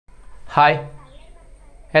Hi,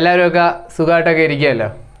 എല്ലാവരുമൊക്കെ സുഖമായിട്ടൊക്കെ ഇരിക്കുകയല്ലോ.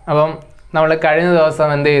 അപ്പം നമ്മൾ കഴിഞ്ഞ ദിവസം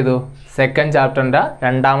എന്ത് ചെയ്തു? സെക്കൻഡ് ചാപ്റ്ററിൻ്റെ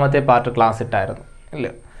രണ്ടാമത്തെ പാർട്ട് ക്ലാസ് ഇട്ടായിരുന്നു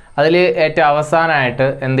ഇല്ലേ? അതിൽ ഏറ്റവും അവസാനമായിട്ട്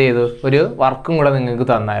എന്ത് ചെയ്തു? ഒരു വർക്കും കൂടെ നിങ്ങൾക്ക്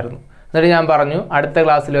തന്നായിരുന്നു. എന്നിട്ട് ഞാൻ പറഞ്ഞു അടുത്ത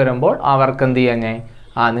ക്ലാസ്സിൽ വരുമ്പോൾ ആ വർക്ക് എന്ത് ചെയ്യാൻ ഞാൻ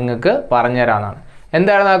നിങ്ങൾക്ക് പറഞ്ഞുതരാമെന്നാണ്.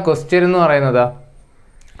 എന്തായിരുന്നു ആ ക്വസ്റ്റ്യൻ എന്ന് പറയുന്നത്?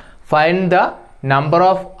 Find the number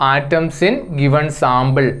of atoms in given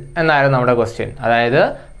sample എന്നായിരുന്നു നമ്മുടെ ക്വസ്റ്റ്യൻ. അതായത്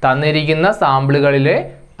തന്നിരിക്കുന്ന സാമ്പിളുകളിലെ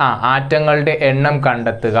ആറ്റങ്ങളുടെ എണ്ണം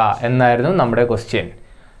കണ്ടെത്തുക എന്നായിരുന്നു നമ്മുടെ ക്വസ്റ്റ്യൻ.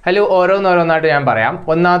 അതിൽ ഓരോന്നോരോന്നായിട്ട് ഞാൻ പറയാം.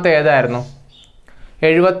 ഒന്നാമത്തെ ഏതായിരുന്നു?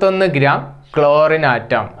 71 ഗ്രാം ക്ലോറിൻ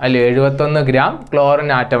ആറ്റം അല്ലേ? 71 ഗ്രാം ക്ലോറിൻ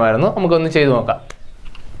ആറ്റം ആയിരുന്നു. നമുക്കൊന്ന് ചെയ്തു നോക്കാം.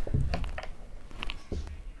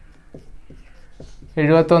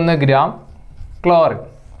 71 ഗ്രാം ക്ലോറിൻ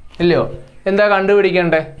ഇല്ലയോ? എന്താ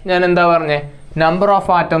കണ്ടുപിടിക്കണ്ടേ? ഞാൻ എന്താ പറഞ്ഞേ? നമ്പർ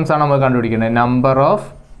ഓഫ് ആറ്റംസ് ആണ് നമ്മൾ കണ്ടുപിടിക്കേണ്ടത്. നമ്പർ ഓഫ്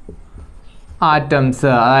ആറ്റംസ്,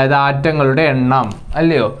 അതായത് ആറ്റങ്ങളുടെ എണ്ണം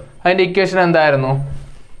അല്ലയോ? അതിൻ്റെ ഇക്വേഷൻ എന്തായിരുന്നു?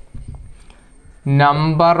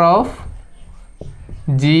 Number of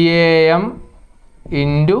GAM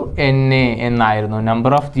into NA എന്നായിരുന്നു.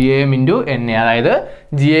 Number of GAM into NA, അതായത്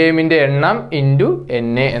GAMൻ്റെ എണ്ണം ഇൻറ്റു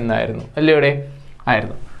NA എന്നായിരുന്നു അല്ലേ? ഇവിടെ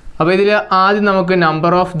ആയിരുന്നു. അപ്പോൾ ഇതിൽ ആദ്യം നമുക്ക്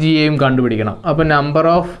നമ്പർ ഓഫ് GAM കണ്ടുപിടിക്കണം. അപ്പോൾ നമ്പർ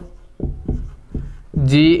ഓഫ്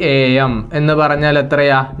GAM എന്ന് പറഞ്ഞാൽ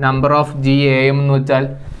എത്രയാ? നമ്പർ ഓഫ് GAM എന്ന് വെച്ചാൽ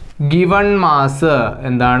ഗിവൺ മാസ്.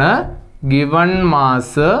 എന്താണ്? ഗിവൺ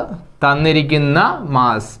മാസ്, തന്നിരിക്കുന്ന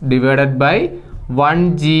mass divided by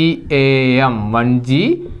 1GAM.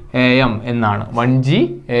 1GAM എന്നാണ്.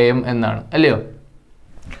 1GAM എന്നാണ് അല്ലയോ?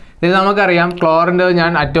 ഇത് നമുക്കറിയാം. ക്ലോറിൻ്റെ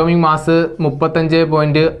ഞാൻ അറ്റോമിക് മാസ്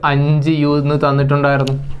 35.5 U എന്ന്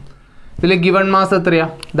തന്നിട്ടുണ്ടായിരുന്നു. ഇതിൽ ഗിവൺ മാസ് എത്രയാ?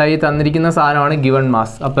 ഇതായി തന്നിരിക്കുന്ന സാധനമാണ് ഗിവൺ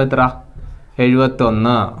മാസ്. അപ്പോൾ എത്ര?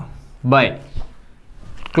 71 ബൈ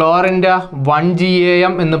ക്ലോറിൻ്റെ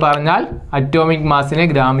 1GAM എന്ന് പറഞ്ഞാൽ അറ്റോമിക് മാസിനെ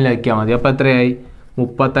ഗ്രാമിലാക്കിയാൽ മതി. അപ്പോൾ എത്രയായി?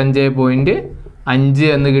 35.5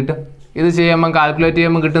 എന്ന് കിട്ടും. ഇത് ചെയ്യുമ്പോൾ കാൽക്കുലേറ്റ്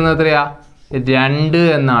ചെയ്യുമ്പോൾ കിട്ടുന്നത് എത്രയാ? 2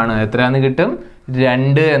 എന്നാണ്. എത്രയാന്ന് കിട്ടും?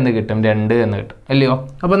 2 എന്ന് കിട്ടും. 2 എന്ന് കിട്ടും അല്ലയോ?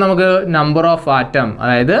 അപ്പോൾ നമുക്ക് നമ്പർ ഓഫ് ആറ്റം,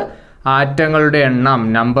 അതായത് ആറ്റങ്ങളുടെ എണ്ണം,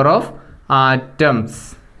 number of atoms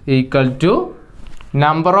equal to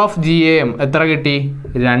number of GAM എത്ര കിട്ടി?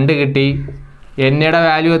 2 കിട്ടി. എന്നയുടെ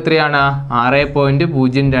വാല്യൂ എത്രയാണ്?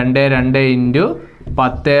 6.022 ഇൻറ്റു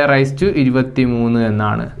 10⁻23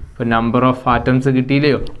 എന്നാണ്. ഇപ്പോൾ നമ്പർ ഓഫ് ആറ്റംസ്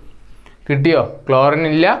കിട്ടിയില്ലയോ? കിട്ടിയോ? ക്ലോറിൻ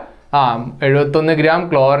ഇല്ല. 71 gram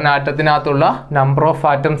chlorine ആറ്റത്തിനകത്തുള്ള number of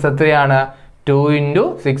atoms എത്രയാണ്? 2 ഇൻറ്റു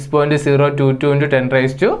 6.022 ഇൻറ്റു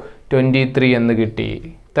 10⁻23 എന്ന് കിട്ടി.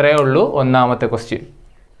 ഇത്രയേ ഉള്ളൂ ഒന്നാമത്തെ ക്വസ്റ്റ്യൻ.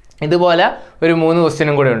 ഇതുപോലെ ഒരു 3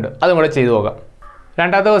 ക്വസ്റ്റ്യനും കൂടെ ഉണ്ട്. അതും കൂടെ ചെയ്തു പോകാം.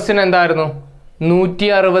 രണ്ടാമത്തെ ക്വസ്റ്റ്യൻ എന്തായിരുന്നു?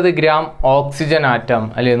 160 ഗ്രാം ഓക്സിജൻ ആറ്റം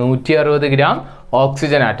അല്ലേ? 160 ഗ്രാം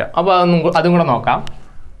ഓക്സിജൻ ആറ്റം. അപ്പോൾ അതും കൂടെ നോക്കാം.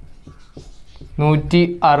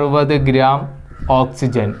 160 ഗ്രാം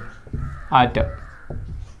ഓക്സിജൻ ആറ്റം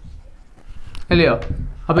അല്ലയോ?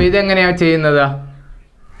 അപ്പോൾ ഇതെങ്ങനെയാണ് ചെയ്യുന്നത്?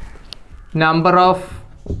 നമ്പർ ഓഫ്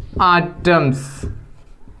ആറ്റംസ്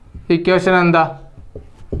ഇക്വേഷൻ എന്താ?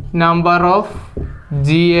 Number of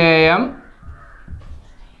GAM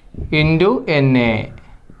into NA.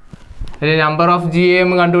 അതിൽ നമ്പർ ഓഫ് GAM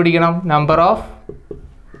കണ്ടുപിടിക്കണം. നമ്പർ ഓഫ്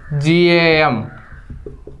GAM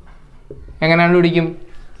എങ്ങനെ കണ്ടുപിടിക്കും?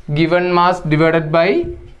 ഗിവൺ മാസ് ഡിവൈഡഡ്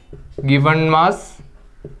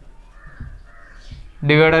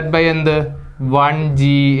ബൈ എന്ത്?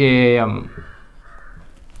 1GAM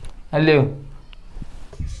അല്ലയോ?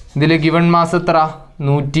 ഇതിൽ ഗിവൺ മാസ് എത്ര?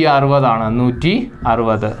 160 ആണ്.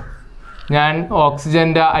 160. ഞാൻ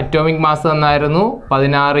ഓക്സിജൻ്റെ അറ്റോമിക് മാസ് തന്നായിരുന്നു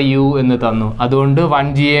 16 U എന്ന് തന്നു. അതുകൊണ്ട്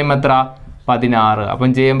 1GAM എത്ര? 16. അപ്പം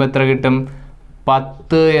ചെയ്യുമ്പോൾ എത്ര കിട്ടും?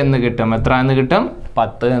 10 എന്ന് കിട്ടും. എത്ര എന്ന് കിട്ടും?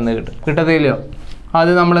 10 എന്ന് കിട്ടും. കിട്ടത്തില്ലയോ?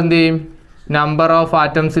 അത് നമ്മൾ എന്ത് ചെയ്യും? നമ്പർ ഓഫ്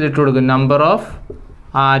ആറ്റംസിൽ ഇട്ട് കൊടുക്കും. നമ്പർ ഓഫ്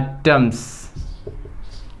ആറ്റംസ്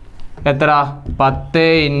എത്ര? 10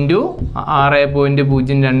 ഇൻറ്റു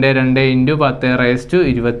 6.022 ഇൻറ്റു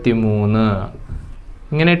 10⁻23.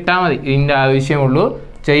 ഇങ്ങനെ ഇട്ടാൽ മതി. ഇതിൻ്റെ ആവശ്യമുള്ളൂ.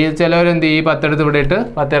 ചിലവരെന്ത് ചെയ്യും? 10 എടുത്ത് ഇവിടെ ഇട്ട്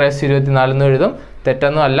 10⁻24 എന്ന് എഴുതും.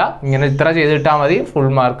 തെറ്റൊന്നും അല്ല. ഇങ്ങനെ ഇത്ര ചെയ്തിട്ടാൽ മതി, ഫുൾ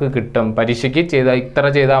മാർക്ക് കിട്ടും. പരീക്ഷയ്ക്ക് ഇത്ര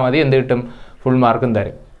ചെയ്താൽ മതി, എന്ത് കിട്ടും? ഫുൾ മാർക്കും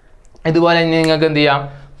തരും. ഇതുപോലെ ഇനി നിങ്ങൾക്ക് എന്ത് ചെയ്യാം?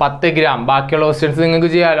 10 ഗ്രാം, ബാക്കിയുള്ള ക്വസ്റ്റ്യൻസ് നിങ്ങൾക്ക്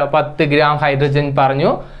ചെയ്യാമല്ലോ. 10 ഗ്രാം ഹൈഡ്രജൻ പറഞ്ഞു.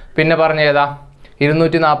 പിന്നെ പറഞ്ഞ ഏതാ?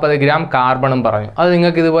 240 ഗ്രാം കാർബണും പറഞ്ഞു. അത്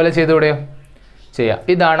നിങ്ങൾക്ക് ഇതുപോലെ ചെയ്തുകൂടെയോ? ചെയ്യാം.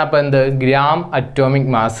 ഇതാണ് അപ്പോൾ എന്ത്? ഗ്രാം അറ്റോമിക്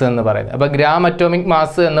മാസ് എന്ന് പറയുന്നത്. അപ്പോൾ ഗ്രാം അറ്റോമിക്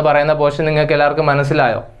മാസ് എന്ന് പറയുന്ന പോർഷൻ നിങ്ങൾക്ക് എല്ലാവർക്കും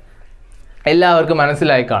മനസ്സിലായോ? എല്ലാവർക്കും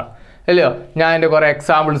മനസ്സിലായി കാണും അല്ലയോ? ഞാൻ എൻ്റെ കുറേ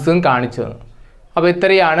എക്സാമ്പിൾസും കാണിച്ചു തന്നു. അപ്പോൾ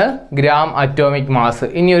ഇത്രയാണ് ഗ്രാം അറ്റോമിക് മാസ്.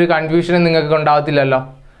 ഇനി ഒരു കൺഫ്യൂഷനും നിങ്ങൾക്ക് ഉണ്ടാകത്തില്ലല്ലോ.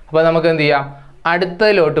 അപ്പോൾ നമുക്ക് എന്ത് ചെയ്യാം?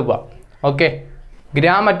 അടുത്തതിലോട്ട് പോവാം. ഓക്കെ,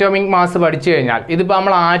 ഗ്രാം അറ്റോമിക് മാസ് പഠിച്ചു കഴിഞ്ഞാൽ ഇതിപ്പോൾ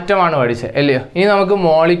നമ്മൾ ആറ്റമാണ് പഠിച്ചത് അല്ലയോ. ഇനി നമുക്ക്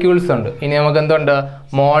മോളിക്യൂൾസ് ഉണ്ട്. ഇനി നമുക്ക് എന്തുണ്ട്?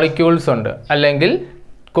 മോളിക്യൂൾസ് ഉണ്ട്, അല്ലെങ്കിൽ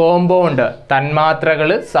കോമ്പൗണ്ട്, തന്മാത്രകൾ,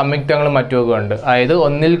 സംയുക്തങ്ങൾ മറ്റുമൊക്കെ ഉണ്ട്. അതായത്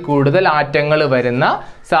ഒന്നിൽ കൂടുതൽ ആറ്റങ്ങൾ വരുന്ന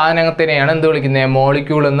സാധനത്തിനെയാണ് എന്ത് വിളിക്കുന്നത്?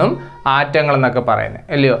 മോളിക്യൂൾ എന്നും ആറ്റങ്ങൾ എന്നൊക്കെ പറയുന്നത്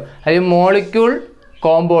അല്ലയോ. അതായത് മോളിക്യൂൾ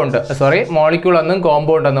എന്നും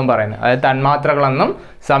കോമ്പൗണ്ട് എന്നും പറയുന്നത്, അതായത് തന്മാത്രകളെന്നും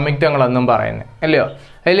സംയുക്തങ്ങളെന്നും പറയുന്നത് അല്ലയോ.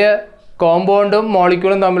 അതിൽ കോമ്പൗണ്ടും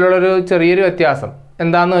മോളിക്യൂളും തമ്മിലുള്ളൊരു ചെറിയൊരു വ്യത്യാസം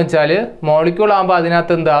എന്താണെന്ന് വെച്ചാൽ, മോളിക്യൂൾ ആകുമ്പോൾ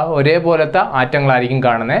അതിനകത്ത് എന്താ ഒരേപോലത്തെ ആറ്റങ്ങളായിരിക്കും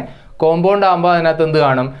കാണുന്നത്. കോമ്പൗണ്ട് ആകുമ്പോൾ അതിനകത്ത് എന്ത്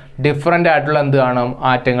കാണും? ഡിഫറൻ്റ് ആയിട്ടുള്ള എന്ത് കാണും?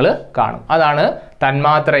 ആറ്റങ്ങൾ കാണും. അതാണ്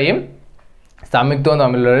തന്മാത്രയും സംയുക്തവും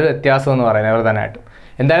തമ്മിലുള്ളൊരു വ്യത്യാസം എന്ന് പറയുന്നത് പ്രധാനമായിട്ടും.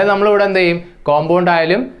 എന്തായാലും നമ്മളിവിടെ എന്ത് ചെയ്യും? കോമ്പൗണ്ട്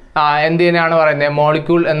ആയാലും എന്ത് തന്നെയാണ് പറയുന്നത്?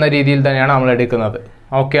 മോളിക്യൂൾ എന്ന രീതിയിൽ തന്നെയാണ് നമ്മൾ എടുക്കുന്നത്.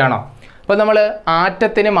 ഓക്കെ ആണോ? അപ്പോൾ നമ്മൾ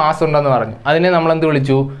ആറ്റത്തിന് മാസ് ഉണ്ടെന്ന് പറഞ്ഞു. അതിനെ നമ്മൾ എന്ത്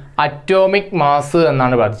വിളിച്ചു? അറ്റോമിക് മാസ്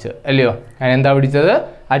എന്നാണ് പഠിച്ചത് അല്ലയോ. അതിനെന്താ പിടിച്ചത്?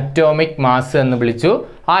 അറ്റോമിക് മാസ് എന്ന് വിളിച്ചു.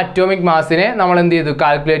 ആ അറ്റോമിക് മാസിനെ നമ്മൾ എന്ത് ചെയ്തു?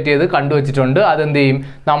 കാൽക്കുലേറ്റ് ചെയ്ത് കണ്ടുവച്ചിട്ടുണ്ട്. അതെന്ത് ചെയ്യും?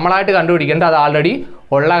 നമ്മളായിട്ട് കണ്ടുപിടിക്കേണ്ട, അത് ആൾറെഡി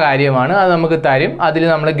ഉള്ള കാര്യമാണ്. അത് നമുക്ക് തരും. അതിൽ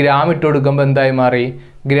നമ്മൾ ഗ്രാം ഇട്ട് കൊടുക്കുമ്പോൾ എന്തായി മാറി?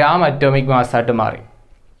 ഗ്രാം അറ്റോമിക് മാസ്സായിട്ട് മാറി.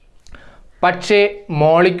 പക്ഷേ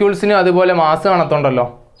മോളിക്യൂൾസിനും അതുപോലെ മാസ് കാണത്തുണ്ടല്ലോ.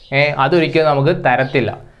 അതൊരിക്കലും നമുക്ക്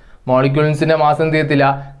തരത്തില്ല. മോളിക്യൂൾസിൻ്റെ മാസ് എന്ത് ചെയ്യത്തില്ല?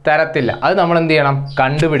 തരത്തില്ല. അത് നമ്മൾ എന്ത് ചെയ്യണം?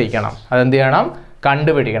 കണ്ടുപിടിക്കണം. അതെന്ത് ചെയ്യണം?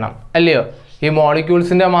 കണ്ടുപിടിക്കണം അല്ലയോ. ഈ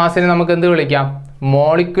മോളിക്യൂൾസിൻ്റെ മാസിനെ നമുക്ക് എന്ത് വിളിക്കാം?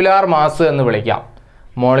 മോളിക്കുലാർ മാസ് എന്ന് വിളിക്കാം.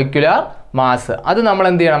 മോളിക്കുലാർ മാസ് അത് നമ്മൾ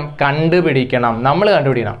എന്ത് ചെയ്യണം? കണ്ടുപിടിക്കണം. നമ്മൾ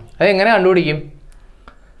കണ്ടുപിടിക്കണം. അത് എങ്ങനെ കണ്ടുപിടിക്കും?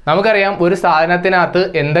 നമുക്കറിയാം, ഒരു സാധനത്തിനകത്ത്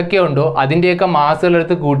എന്തൊക്കെയുണ്ടോ അതിൻ്റെയൊക്കെ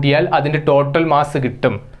മാസുകളെടുത്ത് കൂട്ടിയാൽ അതിൻ്റെ ടോട്ടൽ മാസ്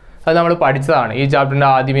കിട്ടും. അത് നമ്മൾ പഠിച്ചതാണ്. ഈ ചാപ്റ്ററിൻ്റെ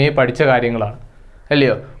ആദ്യമേ പഠിച്ച കാര്യങ്ങളാണ്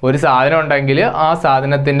അല്ലയോ. ഒരു സാധനം ഉണ്ടെങ്കിൽ ആ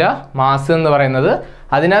സാധനത്തിൻ്റെ മാസ് എന്ന് പറയുന്നത്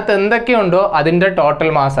അതിനകത്ത് എന്തൊക്കെയുണ്ടോ അതിൻ്റെ ടോട്ടൽ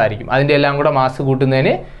മാസ് ആയിരിക്കും. അതിൻ്റെ എല്ലാം കൂടെ മാസ്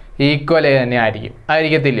കൂട്ടുന്നതിന് ഈക്വൽ തന്നെ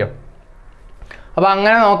ആയിരിക്കത്തില്ലയോ. അപ്പോൾ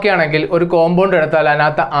അങ്ങനെ നോക്കുകയാണെങ്കിൽ ഒരു കോമ്പൗണ്ട് എടുത്താൽ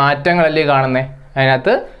അതിനകത്ത് ആറ്റങ്ങളല്ലേ കാണുന്നത്?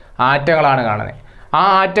 അതിനകത്ത് ആറ്റങ്ങളാണ് കാണുന്നത്. ആ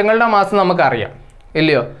ആറ്റങ്ങളുടെ മാസ് നമുക്കറിയാം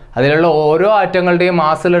ഇല്ലയോ. അതിലുള്ള ഓരോ ആറ്റങ്ങളുടെയും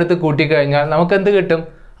മാസുകളെടുത്ത് കൂട്ടിക്കഴിഞ്ഞാൽ നമുക്ക് എന്ത് കിട്ടും?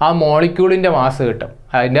 ആ മോളിക്യൂളിൻ്റെ മാസ് കിട്ടും.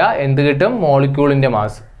 അതിൻ്റെ എന്ത് കിട്ടും? മോളിക്യൂളിൻ്റെ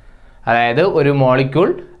മാസ്. അതായത് ഒരു മോളിക്യൂൾ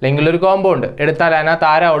അല്ലെങ്കിൽ ഒരു കോമ്പൗണ്ട് എടുത്താൽ അതിനകത്ത്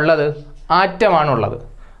ആരാ ഉള്ളത്? ആറ്റമാണുള്ളത്.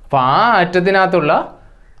 അപ്പോൾ ആ ആറ്റത്തിനകത്തുള്ള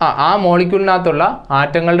ആ മോളിക്യൂളിനകത്തുള്ള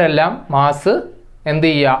ആറ്റങ്ങളുടെ എല്ലാം മാസ് എന്ത്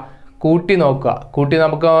ചെയ്യുക? കൂട്ടി നോക്കുക. കൂട്ടി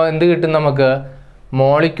നമുക്ക് എന്ത് കിട്ടും? നമുക്ക്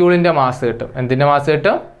മോളിക്യൂളിൻ്റെ മാസ് കിട്ടും. എന്തിൻ്റെ മാസ്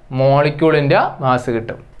കിട്ടും? മോളിക്യൂളിൻ്റെ മാസ്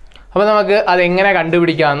കിട്ടും. അപ്പോൾ നമുക്ക് അതെങ്ങനെ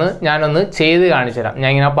കണ്ടുപിടിക്കാമെന്ന് ഞാനൊന്ന് ചെയ്ത് കാണിച്ചു തരാം. ഞാൻ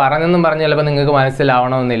ഇങ്ങനെ പറഞ്ഞെന്നും പറഞ്ഞ് ചിലപ്പോൾ നിങ്ങൾക്ക്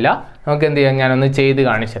മനസ്സിലാവണമെന്നില്ല. നമുക്ക് എന്ത് ചെയ്യാം? ഞാനൊന്ന് ചെയ്ത്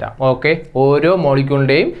കാണിച്ചു തരാം. ഓക്കെ, ഓരോ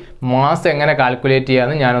മോളിക്യൂളിൻ്റെയും മാസ് എങ്ങനെ കാൽക്കുലേറ്റ്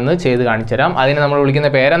ചെയ്യാമെന്ന് ഞാനൊന്ന് ചെയ്ത് കാണിച്ചു തരാം. അതിന് നമ്മൾ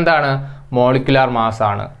വിളിക്കുന്ന പേരെന്താണ്? മോളിക്കുലാർ മാസ്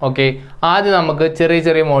ആണ്. ഓക്കെ, ആദ്യം നമുക്ക് ചെറിയ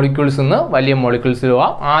ചെറിയ മോളിക്യൂൾസ് നിന്ന് വലിയ മോളിക്യൂൾസിൽ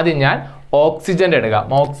പോവാം. ആദ്യം ഞാൻ ഓക്സിജൻ്റെ എടുക്കാം.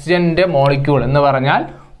 ഓക്സിജൻ്റെ മോളിക്യൂൾ എന്ന് പറഞ്ഞാൽ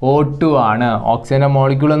O2 ആണ്. ഓക്സിജൻ്റെ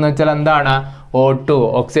മോളിക്യൂൾ എന്ന് വെച്ചാൽ എന്താണ്? O2.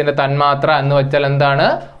 ഓക്സിജൻ്റെ തന്മാത്ര എന്ന് വെച്ചാൽ എന്താണ്?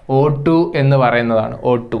 O2 എന്ന് പറയുന്നതാണ്.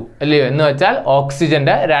 O2 അല്ലയോ. എന്ന് വെച്ചാൽ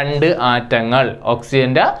ഓക്സിജൻ്റെ 2 ആറ്റങ്ങൾ.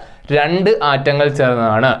 ഓക്സിജൻ്റെ 2 ആറ്റങ്ങൾ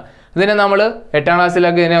ചേർന്നതാണ്. ഇതിനെ നമ്മൾ 8ാം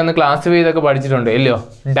ക്ലാസ്സിലൊക്കെ ഇതിനെ ഒന്ന് ക്ലാസിഫൈ ചെയ്തൊക്കെ പഠിച്ചിട്ടുണ്ട് ഇല്ലയോ.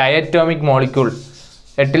 ഡയറ്റോമിക് മോളിക്യൂൾ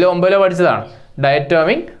 8ലോ 9ലോ പഠിച്ചതാണ്.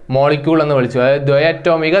 ഡയറ്റോമിക് മോളിക്യൂൾ എന്ന് വിളിച്ചു. അതായത്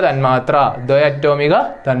ദ്വയറ്റോമിക തന്മാത്ര. ദ്വയറ്റോമിക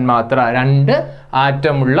തന്മാത്ര, 2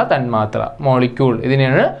 ആറ്റമുള്ള തന്മാത്ര, മോളിക്യൂൾ.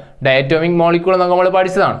 ഇതിനെയാണ് ഡയറ്റോമിക് മോളിക്യൂൾ എന്നൊക്കെ നമ്മൾ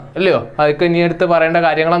പഠിച്ചതാണ് അല്ലയോ. അതൊക്കെ ഇനി എടുത്ത് പറയേണ്ട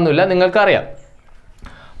കാര്യങ്ങളൊന്നുമില്ല, നിങ്ങൾക്കറിയാം.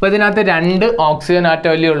 അപ്പോൾ ഇതിനകത്ത് 2 ഓക്സിജൻ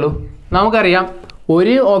ആറ്റം അല്ലേ ഉള്ളൂ. നമുക്കറിയാം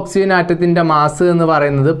ഒരു ഓക്സിജൻ ആറ്റത്തിൻ്റെ മാസ് എന്ന്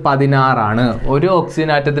പറയുന്നത് 16 ആണ്. ഒരു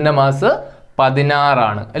ഓക്സിജൻ ആറ്റത്തിൻ്റെ മാസ് 16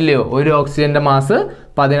 ആണ് അല്ലയോ. ഒരു ഓക്സിജൻ്റെ മാസ്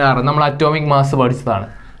 16. നമ്മൾ അറ്റോമിക് മാസ് പഠിച്ചതാണ്.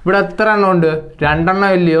 ഇവിടെ എത്ര എണ്ണം ഉണ്ട്? 2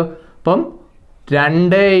 എണ്ണം ഇല്ലയോ. അപ്പം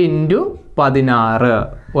 2 × 16.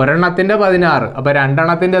 ഒരെണ്ണത്തിൻ്റെ 16. അപ്പോൾ 2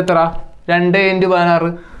 എണ്ണത്തിൻ്റെ എത്ര? 2 × 16.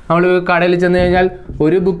 നമ്മൾ കടയിൽ ചെന്ന് കഴിഞ്ഞാൽ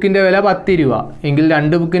ഒരു ബുക്കിൻ്റെ വില 10 രൂപ എങ്കിൽ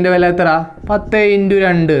 2 ബുക്കിൻ്റെ വില എത്ര? 10 ×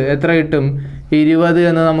 2 എത്ര കിട്ടും? 20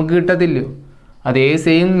 എന്ന് നമുക്ക് കിട്ടത്തില്ലയോ. അതേ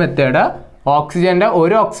സെയിം മെത്തേഡ് ഓക്സിജൻ്റെ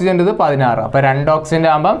ഒരു ഓക്സിജൻ്റെത് 16. അപ്പോൾ 2 ഓക്സിജൻ്റെ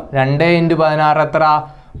ആകുമ്പം 2 × 16 എത്ര?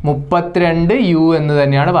 32 U എന്ന്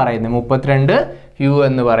തന്നെയാണ് പറയുന്നത്. 32 U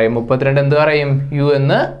എന്ന് പറയും. 32 എന്ത് പറയും? U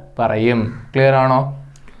എന്ന് പറയും. ക്ലിയർ ആണോ?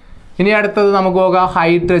 ഇനി അടുത്തത് നമുക്ക് പോകാം.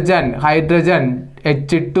 ഹൈഡ്രജൻ. Hydrogen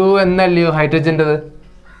H2 എന്നല്ലയോ ഹൈഡ്രജൻ്റെത്.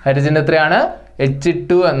 ഹൈഡ്രജൻ്റെ എത്രയാണ്?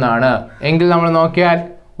 H2 എന്നാണ്. എങ്കിൽ നമ്മൾ നോക്കിയാൽ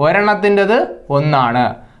ഒരെണ്ണത്തിൻ്റെത് 1 ആണ്.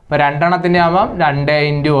 അപ്പോൾ 2 എണ്ണത്തിൻ്റെ ആകുമ്പം 2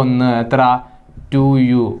 × 1 എത്ര?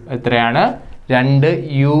 2U. എത്രയാണ്?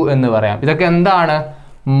 2U എന്ന് പറയാം. ഇതൊക്കെ എന്താണ്?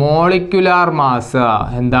 Molecular mass.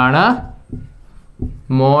 എന്താണ്?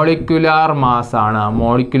 മോളിക്കുലാർ മാസ് ആണ്.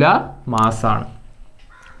 മോളിക്കുലാർ മാസ് ആണ്.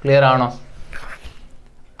 ക്ലിയർ ആണോ?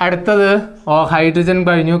 അടുത്തത് ഹൈഡ്രജൻ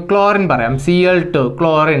കഴിഞ്ഞു. ക്ലോറിൻ പറയാം. Cl2.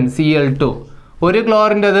 Chlorine Cl2. ഒരു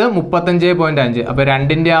ക്ലോറിൻ്റെത് 35.5. അപ്പോൾ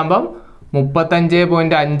 2ൻ്റെ ആകുമ്പം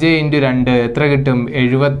 35.5 × 2 എത്ര കിട്ടും?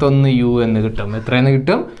 71 U എന്ന് കിട്ടും. എത്രയെന്ന്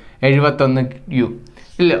കിട്ടും? 71 U.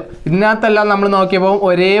 ഇല്ല, ഇതിനകത്തെല്ലാം നമ്മൾ നോക്കിയപ്പോൾ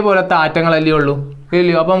ഒരേപോലത്തെ ആറ്റങ്ങളല്ലേ ഉള്ളൂ,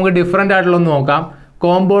 ഇല്ലയോ? അപ്പോൾ നമുക്ക് ഡിഫറെൻ്റ് ആയിട്ടുള്ളൊന്ന് നോക്കാം.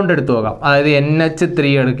 കോമ്പൗണ്ട് എടുത്ത് നോക്കാം. അതായത്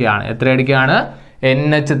NH3 എടുക്കുകയാണ്. എത്ര എടുക്കുകയാണ്?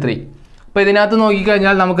 NH3. അപ്പോൾ ഇതിനകത്ത്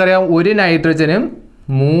നോക്കിക്കഴിഞ്ഞാൽ നമുക്കറിയാം ഒരു നൈട്രജനും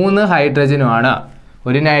 3 ഹൈഡ്രജനുമാണ്.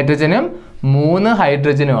 ഒരു നൈട്രജനും 3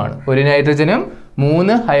 ഹൈഡ്രജനുമാണ്. ഒരു നൈട്രജനും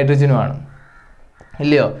 3 ഹൈഡ്രജനുമാണ്,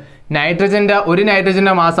 ഇല്ലയോ? നൈട്രജൻ്റെ ഒരു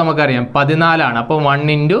നൈട്രജൻ്റെ മാസ് നമുക്കറിയാം 14 അപ്പോൾ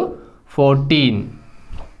 1 × 14,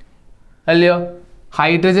 അല്ലയോ?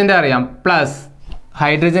 ഹൈഡ്രജൻ്റെ അറിയാം പ്ലസ്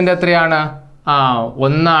ഹൈഡ്രജൻ്റെ എത്രയാണ്?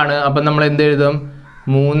 1 അപ്പം നമ്മൾ എന്ത് എഴുതും?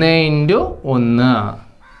 3 × 1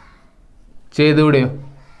 ചെയ്തുകൂടെയോ?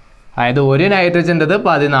 അതായത് ഒരു നൈട്രജൻ്റെത്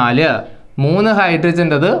 14, 3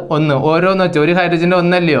 ഹൈഡ്രജൻ്റെത് 1. ഓരോന്ന് വെച്ചാൽ ഒരു ഹൈഡ്രജൻ്റെ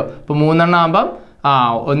 1 അല്ലയോ? അപ്പോൾ 3 എണ്ണം ആകുമ്പം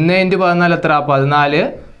 1 × 14 എത്ര? 14.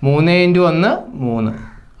 3 × 1 3.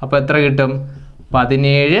 അപ്പോൾ എത്ര കിട്ടും?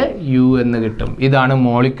 17 U എന്ന് കിട്ടും. ഇതാണ്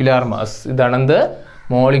മോളിക്കുലാർ മാസ്. ഇതാണെന്ത്?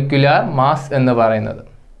 മോളിക്കുലാർ മാസ് എന്ന് പറയുന്നത്.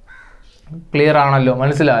 ക്ലിയർ ആണല്ലോ?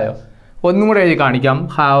 മനസ്സിലായോ? ഒന്നും കൂടെ എഴുതി കാണിക്കാം.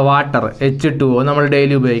 വാട്ടർ H2O നമ്മൾ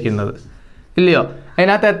ഡെയിലി ഉപയോഗിക്കുന്നത്, ഇല്ലയോ?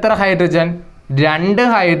 അതിനകത്ത് എത്ര ഹൈഡ്രജൻ? 2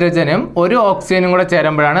 ഹൈഡ്രജനും ഒരു ഓക്സിജനും കൂടെ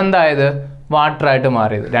ചേരുമ്പോഴാണ് എന്തായത്? വാട്ടറായിട്ട്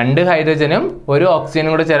മാറിയത്. 2 ഹൈഡ്രജനും ഒരു ഓക്സിജനും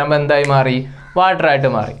കൂടെ ചേരുമ്പോൾ എന്തായി മാറി? വാട്ടറായിട്ട്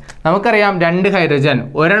മാറി. നമുക്കറിയാം 2 ഹൈഡ്രജൻ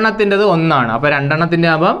ഒരെണ്ണത്തിൻ്റെത് 1 അപ്പോൾ 2 എണ്ണത്തിൻ്റെ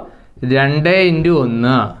ആകുമ്പം 2 ×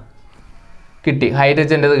 1 കിട്ടി,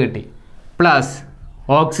 ഹൈഡ്രജൻ്റെത് കിട്ടി. പ്ലസ്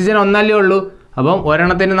ഓക്സിജൻ 1 അല്ലേ ഉള്ളൂ, അപ്പം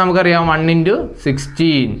ഒരെണ്ണത്തിന് നമുക്കറിയാം 1 ×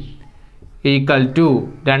 16 = 2.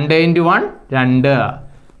 2 × 1 2.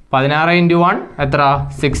 16 × 1 എത്ര?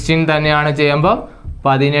 16 തന്നെയാണ് ചെയ്യുമ്പോൾ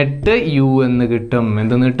 18 U എന്ന് കിട്ടും.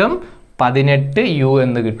 എന്തെന്ന് കിട്ടും? 18 U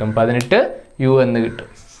എന്ന് കിട്ടും. 18 U എന്ന് കിട്ടും.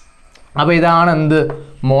 അപ്പോൾ ഇതാണെന്ത്?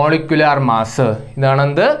 Molecular mass.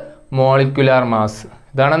 ഇതാണെന്ത്? Molecular mass.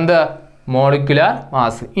 ഇതാണെന്ത്? Molecular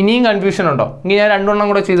mass. ഇനിയും കൺഫ്യൂഷൻ ഉണ്ടോ? ഇനി ഞാൻ 2 എണ്ണം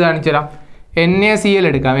കൂടെ ചെയ്ത് കാണിച്ചു തരാം. NaCl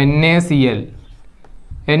എടുക്കാം.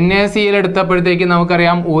 NaCl എടുത്തപ്പോഴത്തേക്ക്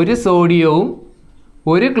നമുക്കറിയാം ഒരു സോഡിയവും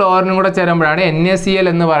ഒരു ക്ലോറിനും കൂടെ ചേരുമ്പോഴാണ് NaCl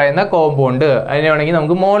എന്ന് പറയുന്ന കോമ്പൗണ്ട്. അതിനെ വേണമെങ്കിൽ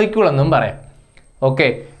നമുക്ക് മോളിക്യൂൾ എന്നും പറയാം. ഓക്കെ,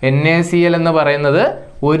 NaCl എന്ന് പറയുന്നത്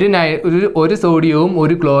ഒരു സോഡിയവും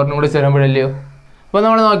ഒരു ക്ലോറിനും കൂടെ ചേരുമ്പോഴല്ലയോ? അപ്പോൾ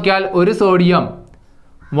നമ്മൾ നോക്കിയാൽ ഒരു സോഡിയം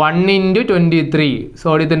 1 × 23,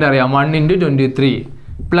 സോഡിയത്തിൻ്റെ അറിയാം 1 × 23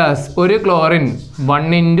 പ്ലസ് ഒരു ക്ലോറിൻ 1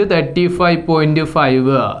 ×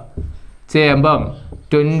 35.5 ചെയ്യുമ്പം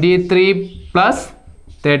 23 +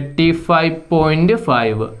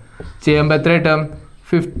 35.5 ചെയ്യുമ്പോൾ എത്ര കിട്ടും?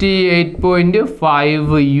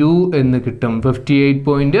 58.5 U എന്ന് കിട്ടും.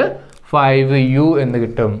 58.5 U എന്ന്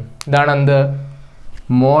കിട്ടും. ഇതാണെന്ത്?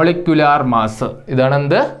 Molecular mass.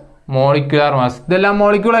 ഇതാണെന്ത്? Molecular mass. ഇതെല്ലാം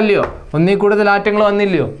മോളിക്യൂൾ അല്ലയോ? ഒന്നിൽ കൂടുതൽ ആറ്റങ്ങൾ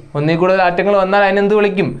വന്നില്ലയോ? ഒന്നിൽ കൂടുതൽ ആറ്റങ്ങൾ വന്നാൽ അതിനെന്ത്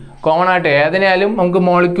വിളിക്കും? കോമൺ ആയിട്ട് ഏതിനായാലും നമുക്ക്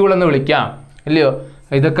മോളിക്യൂൾ എന്ന് വിളിക്കാം, ഇല്ലയോ?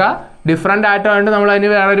 ഇതൊക്കെ ഡിഫറെൻ്റ് ആയിട്ടാണ് നമ്മൾ അതിന്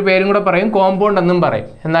വേറൊരു പേരും കൂടെ പറയും, കോമ്പൗണ്ട് എന്നും പറയും.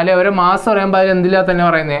 എന്നാലും അവരെ മാസ് പറയുമ്പോൾ അതിൽ എന്തിലാ തന്നെ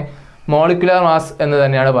പറയുന്നത്? മോളിക്കുലാർ മാസ് എന്ന്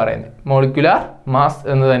തന്നെയാണ് പറയുന്നത്. മോളിക്കുലാർ മാസ്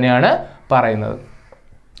എന്ന് തന്നെയാണ് പറയുന്നത്.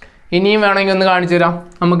 ഇനിയും വേണമെങ്കിൽ ഒന്ന് കാണിച്ചു തരാം.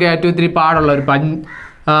 നമുക്ക് ഏറ്റവും ഇത്തിരി പാടുള്ള ഒരു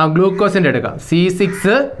ഗ്ലൂക്കോസിൻ്റെ എടുക്കാം.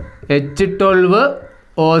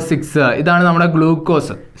 C6H12O6. ഇതാണ് നമ്മുടെ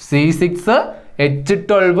ഗ്ലൂക്കോസ്.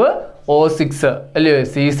 C6H12O6 അല്ലയോ?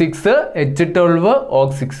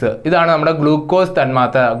 C6H12O6 ഇതാണ് നമ്മുടെ ഗ്ലൂക്കോസ്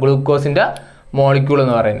തന്മാത്ര, ഗ്ലൂക്കോസിൻ്റെ മോളിക്യൂൾ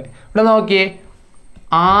എന്ന് പറയുന്നത്. ഇവിടെ നോക്കിയേ,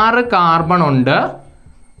 6 കാർബൺ ഉണ്ട്,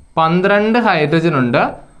 12 ഹൈഡ്രജൻ ഉണ്ട്,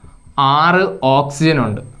 6 ഓക്സിജൻ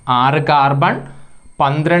ഉണ്ട്. 6 കാർബൺ,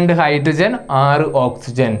 12 ഹൈഡ്രജൻ, 6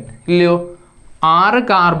 ഓക്സിജൻ, ഇല്ലയോ? 6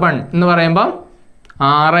 കാർബൺ എന്ന് പറയുമ്പം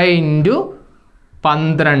 6 ×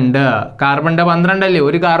 12. കാർബണിൻ്റെ 12 അല്ലയോ?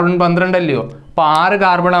 ഒരു കാർബൺ 12 അല്ലയോ? അപ്പോൾ 6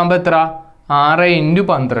 കാർബൺ ആകുമ്പോൾ എത്ര? 6 ×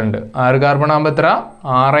 12. 6 കാർബൺ ആകുമ്പോൾ എത്ര?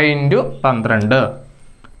 6 × 12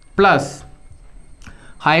 പ്ലസ്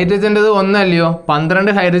ഹൈഡ്രജൻ്റെത് 1 അല്ലയോ?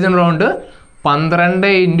 12 ഹൈഡ്രജൻ ഉള്ളതുകൊണ്ട്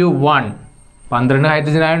 12 × 1. 12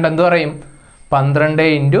 ഹൈഡ്രജൻ ആയതുകൊണ്ട് എന്ത് പറയും?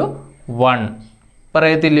 12 × 1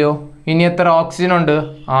 പറയത്തില്ലയോ? ഇനി എത്ര ഓക്സിജൻ ഉണ്ട്?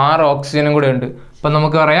 6 ഓക്സിജനും കൂടെ ഉണ്ട്. അപ്പം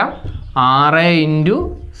നമുക്ക് പറയാം 6 ×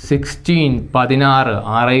 16 16.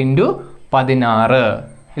 6 × 16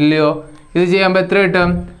 ഇല്ലയോ? ഇത് ചെയ്യുമ്പോൾ എത്ര കിട്ടും?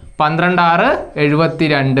 12 6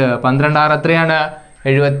 72. 12 6 എത്രയാണ്?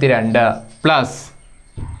 72 പ്ലസ്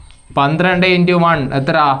 12 × 1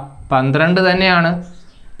 എത്ര? 12 തന്നെയാണ്.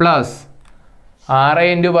 പ്ലസ് 6 ×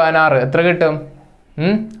 16 എത്ര കിട്ടും?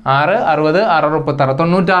 6 60 6 36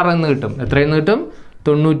 96 എന്ന് കിട്ടും. എത്രയെന്ന് കിട്ടും?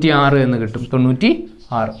 96 എന്ന് കിട്ടും. 96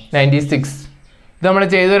 96. ഇത് നമ്മൾ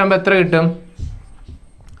ചെയ്തു വരുമ്പോൾ എത്ര കിട്ടും?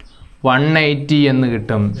 180 എന്ന്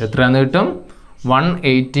കിട്ടും. എത്രയെന്ന് കിട്ടും?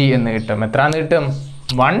 180 എന്ന് കിട്ടും. എത്രയെന്ന് കിട്ടും?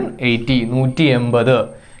 180 180.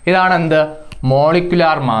 ഇതാണ് എന്ത്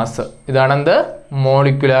മോളിക്കുലാർ മാസ്. ഇതാണെന്ത്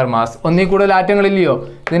molecular mass. ഒന്നിൽ കൂടുതൽ ആറ്റങ്ങളില്ലയോ?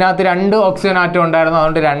 ഇതിനകത്ത് 2 ഓക്സിജൻ ആറ്റം ഉണ്ടായിരുന്നു,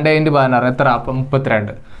 അതുകൊണ്ട് 2 × 16 എത്ര? അപ്പം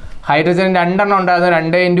 32. ഹൈഡ്രജൻ 2 എണ്ണം ഉണ്ടായിരുന്നു,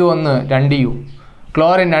 2 × 1 2U.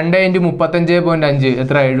 ക്ലോറിൻ 2 × 35.5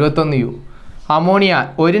 എത്ര? 71U. അമോണിയ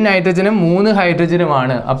 1 നൈട്രജനും 3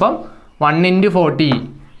 ഹൈഡ്രജനുമാണ്, അപ്പം 1 × 40.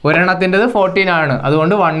 ഒരെണ്ണത്തിൻ്റെത് 14 ആണ്,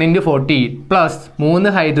 അതുകൊണ്ട് 1 × 40 പ്ലസ്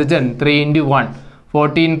 3 ഹൈഡ്രജൻ 3 × 1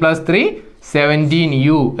 14 + 3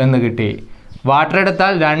 17U എന്ന് കിട്ടി. വാട്ടർ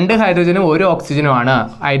എടുത്താൽ 2 ഹൈഡ്രജനും 1 ഓക്സിജനുമാണ്.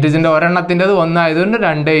 ഹൈഡ്രജൻ്റെ ഒരെണ്ണത്തിൻ്റെത് 1 ആയതുകൊണ്ട്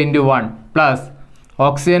 2 × 1 പ്ലസ്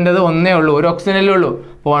ഓക്സിജൻ്റെത് 1 ഉള്ളൂ, 1 ഓക്സിജനല്ലേ ഉള്ളൂ,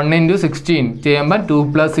 അപ്പോൾ 1 × 16 ചെയ്യുമ്പോൾ 2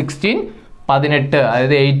 + 16 18,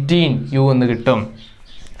 അതായത് 18U എന്ന് കിട്ടും.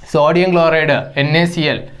 സോഡിയം ക്ലോറൈഡ്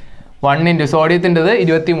NaCl 1 സോഡിയത്തിൻ്റെത്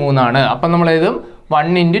 23 ആണ്, അപ്പം നമ്മളേതും 1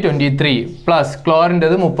 × 23 പ്ലസ്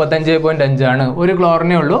ക്ലോറിൻ്റെത് 35.5 ആണ്, ഒരു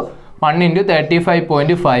ക്ലോറിനേ ഉള്ളൂ, 1 ×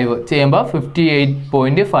 35.5 ചെയ്യുമ്പോൾ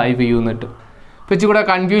 58.5U എന്ന് കിട്ടും. അപ്പോൾ ഇച്ചിരി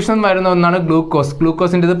കൺഫ്യൂഷൻ വരുന്ന ഒന്നാണ് ഗ്ലൂക്കോസ്.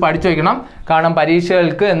 ഗ്ലൂക്കോസിൻ്റെ ഇത് പഠിച്ചു വയ്ക്കണം, കാരണം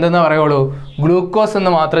പരീക്ഷകൾക്ക് എന്തെന്ന് പറയുള്ളൂ, ഗ്ലൂക്കോസ്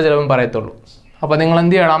എന്ന് മാത്രമേ ചിലപ്പം പറയത്തുള്ളൂ. അപ്പോൾ നിങ്ങൾ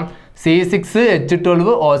എന്ത് ചെയ്യണം?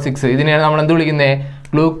 C6H12O6 ഇതിനെയാണ് നമ്മൾ എന്ത് വിളിക്കുന്നത്?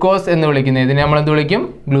 ഗ്ലൂക്കോസ് എന്ന് വിളിക്കുന്നത്. ഇതിനെ നമ്മൾ എന്ത് വിളിക്കും?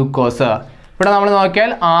 ഗ്ലൂക്കോസ്. ഇവിടെ നമ്മൾ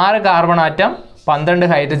നോക്കിയാൽ 6 carbon atom, 12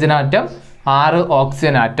 hydrogen atom, 6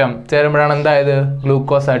 oxygen atom ചേരുമ്പോഴാണ് എന്തായത്?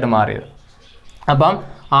 Glucose ആയിട്ട് മാറിയത്. അപ്പം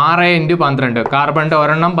 6 × 12 കാർബണിൻ്റെ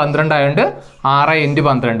ഒരെണ്ണം 12 ആയതുകൊണ്ട് 6 ×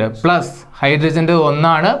 12 പ്ലസ് ഹൈഡ്രജൻ്റെ 1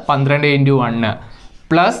 ആണ് 12 × 1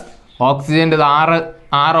 പ്ലസ് ഓക്സിജൻ്റെ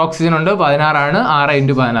 6 ഓക്സിജൻ ഉണ്ട് 16 ആണ്, 6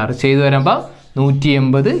 × 16 ചെയ്തു വരുമ്പോൾ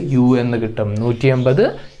 180U എന്ന് കിട്ടും.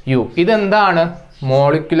 180U. ഇതെന്താണ്?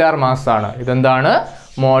 മോളിക്കുലാർ മാസ് ആണ്. ഇതെന്താണ്?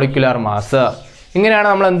 Molecular mass. ഇങ്ങനെയാണ്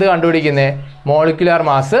നമ്മൾ എന്ത് കണ്ടുപിടിക്കുന്നത്? മോളിക്കുലാർ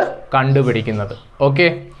മാസ് കണ്ടുപിടിക്കുന്നത്. ഓക്കെ,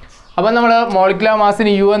 അപ്പം നമ്മൾ മോളിക്കുലാർ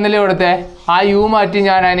മാസിന് U എന്നല്ലേ കൊടുത്തേ, ആ U മാറ്റി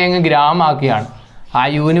ഞാൻ അതിനെ അങ്ങ് ഗ്രാം ആക്കിയാണ്. ആ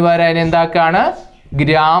യുവിന് പകരം അതിനെ എന്താക്കിയാണ്?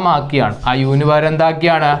 ഗ്രാം ആക്കിയാണ്. ആ യുവിന് പകരം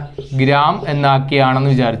എന്താക്കിയാണ്? ഗ്രാം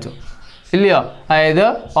എന്നാക്കിയാണെന്ന് വിചാരിച്ചു, ഇല്ലയോ? അതായത്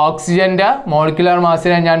ഓക്സിജൻ്റെ മോളിക്കുലാർ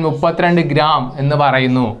മാസിനെ ഞാൻ 32 ഗ്രാം എന്ന്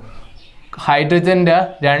പറയുന്നു. ഹൈഡ്രജൻ്റെ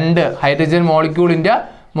 2 ഹൈഡ്രജൻ മോളിക്യൂളിൻ്റെ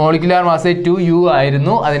മോളിക്കുലാർ മാസ് 2U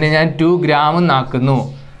ആയിരുന്നു, അതിനെ ഞാൻ 2 ഗ്രാം എന്നാക്കുന്നു.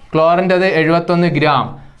 ക്ലോറിൻ്റെത് 71 gram,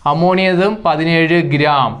 അമോണിയതും 17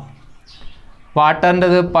 gram,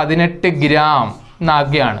 വാട്ടറിൻ്റെത് 18 gram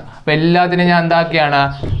എന്നാക്കിയാണ്. അപ്പോൾ എല്ലാത്തിനും ഞാൻ എന്താക്കിയാണ്?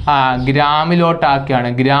 ഗ്രാമിലോട്ടാക്കിയാണ്,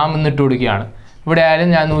 ഗ്രാം എന്നിട്ട് കൊടുക്കുകയാണ്. ഇവിടെ ആയാലും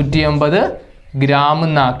ഞാൻ 180 ഗ്രാം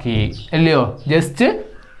എന്നാക്കി, അല്ലയോ? ജസ്റ്റ്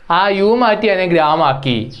ആ U മാറ്റി അതിനെ ഗ്രാം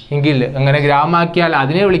ആക്കി എങ്കിൽ, അങ്ങനെ ഗ്രാം ആക്കിയാൽ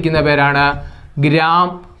അതിനെ വിളിക്കുന്ന പേരാണ് ഗ്രാം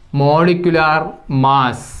മോളിക്കുലാർ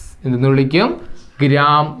മാസ് എന്ന് വിളിക്കും.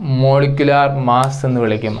 ഗ്രാം മോളിക്കുലാർ മാസ് എന്ന്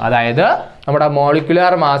വിളിക്കും. അതായത് നമ്മുടെ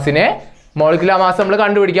മോളിക്കുലാർ മാസ് നമ്മൾ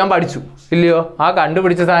കണ്ടുപിടിക്കാൻ പഠിച്ചു, ഇല്ലയോ? ആ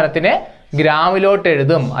കണ്ടുപിടിച്ച സാധനത്തിനെ ഗ്രാമിലോട്ട്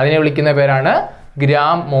എഴുതും, അതിനെ വിളിക്കുന്ന പേരാണ്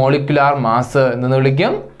ഗ്രാം മോളിക്കുലാർ മാസ് എന്ന്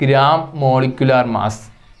വിളിക്കും. Gram molecular mass.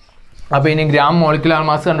 അപ്പോൾ ഇനി ഗ്രാം മോളിക്കുലാർ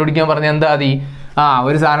മാസ് കണ്ടുപിടിക്കാൻ പറഞ്ഞാൽ എന്താ മതി?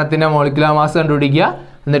 ഒരു സാധനത്തിൻ്റെ മോളിക്കുലാർ മാസ് കണ്ടുപിടിക്കുക,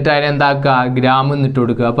 എന്നിട്ട് അതിനെ എന്താക്കുക? ഗ്രാം എന്നിട്ട്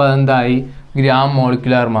കൊടുക്കുക. അപ്പോൾ അതെന്തായി? Gram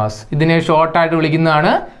molecular mass. ഇതിനെ ഷോർട്ടായിട്ട്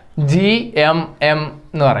വിളിക്കുന്നതാണ് GMM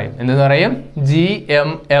എന്ന് പറയും. എന്തെന്ന് പറയും?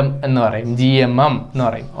 GMM എന്ന് പറയും. GMM എന്ന്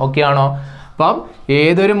പറയും. ഓക്കെ ആണോ? അപ്പം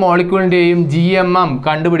ഏതൊരു മോളിക്യൂളിൻ്റെയും GMM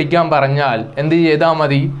കണ്ടുപിടിക്കാൻ പറഞ്ഞാൽ എന്ത് ചെയ്താൽ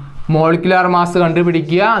മതി? മോളിക്കുലാർ മാസ്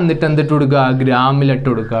കണ്ടുപിടിക്കുക, എന്നിട്ട് എന്തിട്ട് കൊടുക്കുക? ഗ്രാമിലിട്ട്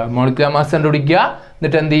കൊടുക്കുക. മോളിക്കുലാർ മാസ് കണ്ടുപിടിക്കുക,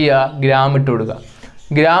 എന്നിട്ട് എന്ത് ചെയ്യുക? ഗ്രാം ഇട്ട് കൊടുക്കുക.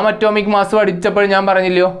 ഗ്രാം അറ്റോമിക് മാസ് പഠിച്ചപ്പോൾ ഞാൻ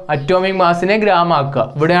പറഞ്ഞില്ലയോ, അറ്റോമിക് മാസിനെ ഗ്രാം ആക്കുക.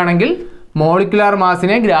 ഇവിടെയാണെങ്കിൽ മോളിക്കുലാർ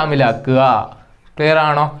മാസിനെ ഗ്രാമിലാക്കുക. ക്ലിയർ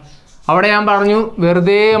ആണോ? അവിടെ ഞാൻ പറഞ്ഞു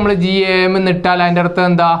വെറുതെ നമ്മൾ GAM എന്നിട്ടാൽ അതിൻ്റെ അർത്ഥം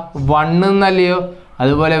എന്താ? 1 എന്നല്ലയോ?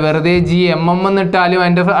 അതുപോലെ വെറുതെ GMM എന്നിട്ടാലും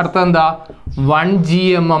അതിൻ്റെ അർത്ഥം എന്താ? 1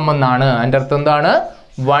 GMM എന്നാണ്. അതിൻ്റെ അർത്ഥം എന്താണ്?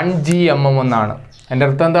 1 GMM എന്നാണ്. അതിൻ്റെ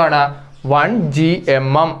അർത്ഥം എന്താണ്? 1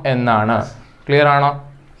 GMM എന്നാണ്. ക്ലിയർ ആണോ?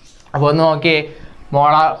 അപ്പോൾ ഒന്ന് നോക്കിയേ,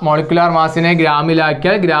 മോളിക്കുലാർ മാസിനെ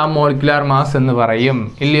ഗ്രാമിലാക്കിയാൽ ഗ്രാം മോളിക്കുലാർ മാസ് എന്ന് പറയും,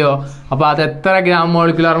 ഇല്ലയോ? അപ്പോൾ അത് എത്ര ഗ്രാം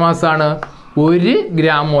മോളിക്കുലാർ മാസ് ആണ്? 1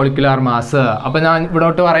 ഗ്രാം മോളിക്കുലാർ മാസ്. അപ്പോൾ ഞാൻ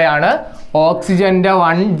ഇവിടോട്ട് പറയാണ് ഓക്സിജൻ്റെ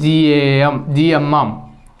 1 GMM.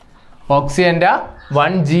 ഓക്സിജൻ്റെ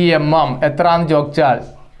 1 GMM എത്രയാണെന്ന് ചോദിച്ചാൽ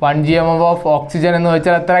 1 GMM ഓഫ് ഓക്സിജൻ എന്ന്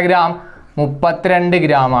വെച്ചാൽ എത്ര ഗ്രാം? 32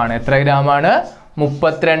 ഗ്രാമാണ്. എത്ര ഗ്രാമാണ്?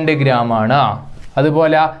 32 ഗ്രാമാണ്.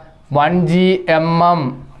 അതുപോലെ 1 GMM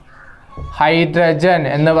ഹൈഡ്രജൻ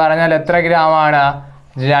എന്ന് പറഞ്ഞാൽ എത്ര ഗ്രാമാണ്?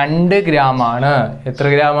 2 ഗ്രാമാണ്. എത്ര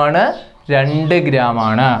ഗ്രാമാണ്? 2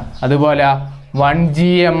 ഗ്രാമാണ്. അതുപോലെ 1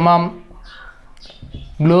 GMM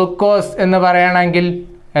ഗ്ലൂക്കോസ് എന്ന് പറയണമെങ്കിൽ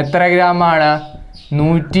എത്ര ഗ്രാമാണ്?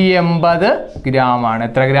 180 ഗ്രാമാണ്.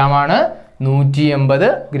 എത്ര ഗ്രാമാണ്? 180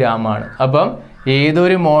 ഗ്രാമാണ്. അപ്പം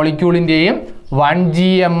ഏതൊരു മോളിക്യൂളിൻ്റെയും 1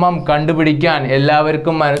 GMM കണ്ടുപിടിക്കാൻ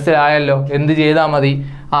എല്ലാവർക്കും മനസ്സിലായല്ലോ. എന്ത് ചെയ്താൽ മതി?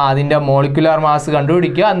 അതിൻ്റെ മോളിക്കുലാർ മാസ്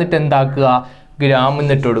കണ്ടുപിടിക്കുക, എന്നിട്ട് എന്താക്കുക? ഗ്രാം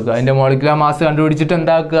എന്നിട്ട് കൊടുക്കുക. അതിൻ്റെ മോളിക്കുലാർ മാസ് കണ്ടുപിടിച്ചിട്ട്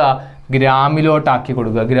എന്താക്കുക? ഗ്രാമിലോട്ടാക്കി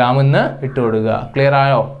കൊടുക്കുക, ഗ്രാമെന്ന് ഇട്ട് കൊടുക്കുക. ക്ലിയർ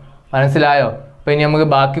ആയോ? മനസ്സിലായോ? അപ്പോൾ ഇനി നമുക്ക്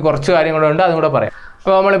ബാക്കി കുറച്ച് കാര്യങ്ങളുണ്ട്, അതും കൂടെ പറയാം.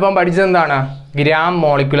 അപ്പോൾ നമ്മളിപ്പം പഠിച്ചത് എന്താണ്? ഗ്രാം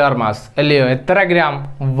മോളിക്കുലാർ മാസ് അല്ലയോ? എത്ര ഗ്രാം?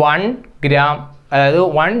 1 ഗ്രാം, അതായത്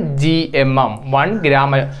 1 GMM, 1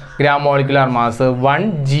 gram molecular mass 1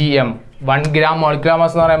 GM. 1 gram molecular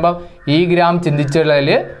mass എന്ന് പറയുമ്പോൾ ഈ ഗ്രാം ചിന്തിച്ചുള്ളതിൽ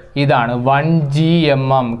ഇതാണ് 1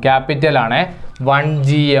 GMM, ക്യാപിറ്റൽ ആണ്. 1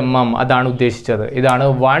 GMM അതാണ് ഉദ്ദേശിച്ചത്. ഇതാണ്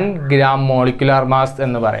 1 ഗ്രാം മോളിക്കുലാർ മാസ്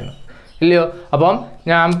എന്ന് പറയുന്നത് ഇല്ലയോ? അപ്പം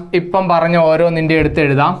ഞാൻ ഇപ്പം പറഞ്ഞ ഓരോന്നിൻ്റെ എടുത്ത്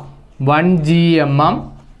എഴുതാം. 1 GMM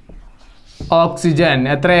ഓക്സിജൻ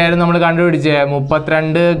എത്രയായിരുന്നു നമ്മൾ കണ്ടുപിടിച്ചേ?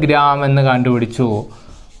 32 ഗ്രാം എന്ന് കണ്ടുപിടിച്ചു.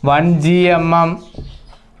 1 GMM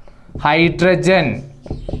ഹൈഡ്രജൻ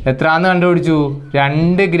എത്രയാണെന്ന് കണ്ടുപിടിച്ചു?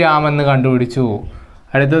 2 ഗ്രാം എന്ന് കണ്ടുപിടിച്ചു.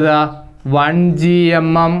 അടുത്തതാ 1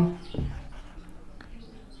 GMM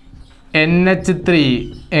NH3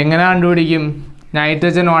 എങ്ങനെ കണ്ടുപിടിക്കും?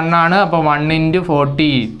 നൈട്രജൻ 1 ആണ്, അപ്പോൾ 1 ×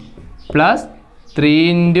 14 പ്ലസ് 3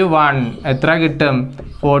 × 1 എത്ര കിട്ടും?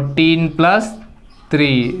 14 + 3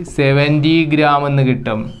 70 ഗ്രാം എന്ന്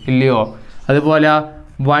കിട്ടും ഇല്ലയോ? അതുപോലെ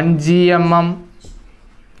 1 GMM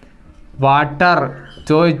വാട്ടർ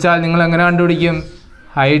ചോദിച്ചാൽ നിങ്ങൾ എങ്ങനെ കണ്ടുപിടിക്കും?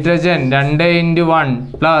 ഹൈഡ്രജൻ 2 × 1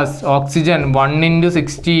 പ്ലസ് ഓക്സിജൻ 1 ×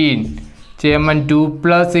 16 ചെയ്യുമ്പം 2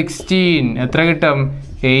 + 16 എത്ര കിട്ടും?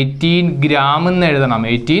 18 ഗ്രാം എന്ന് എഴുതണം.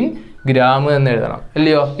 18 ഗ്രാം എന്ന് എഴുതണം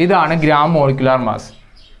അല്ലയോ? ഇതാണ് ഗ്രാം മോളിക്കുലാർ മാസ്.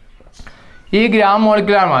 ഈ ഗ്രാം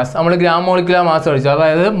മോളിക്കുലാർ മാസ് നമ്മൾ ഗ്രാം മോളിക്കുലാർ മാസ് പഠിച്ചു.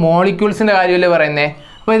 അതായത് മോളിക്യൂൾസിൻ്റെ കാര്യമല്ലേ പറയുന്നത്.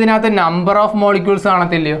 അപ്പോൾ ഇതിനകത്ത് നമ്പർ ഓഫ് മോളിക്യൂൾസ്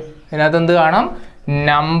കാണത്തില്ലയോ? ഇതിനകത്ത് എന്ത് കാണാം?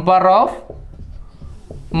 Number of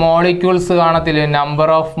molecules കാണത്തില്ലയോ? Number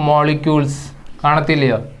of molecules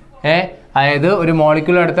കാണത്തില്ലയോ? അതായത് ഒരു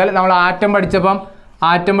മോളിക്യൂൾ എടുത്താൽ നമ്മൾ ആറ്റം പഠിച്ചപ്പോൾ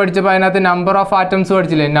അതിനകത്ത് നമ്പർ ഓഫ് ആറ്റംസ്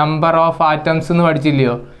പഠിച്ചില്ലേ? നമ്പർ ഓഫ് ആറ്റംസ് എന്ന്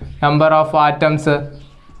പഠിച്ചില്ലയോ? Number of atoms.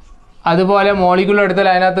 അതുപോലെ മോളിക്യൂൾ എടുത്താൽ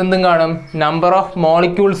അതിനകത്ത് എന്തും കാണും? നമ്പർ ഓഫ്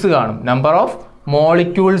മോളിക്യൂൾസ് കാണും. നമ്പർ ഓഫ്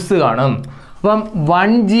മോളിക്യൂൾസ് കാണും. അപ്പം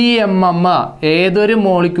 1 GMM ഏതൊരു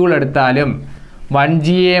മോളിക്യൂൾ എടുത്താലും 1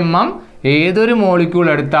 GMM ഏതൊരു മോളിക്യൂൾ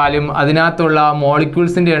എടുത്താലും അതിനകത്തുള്ള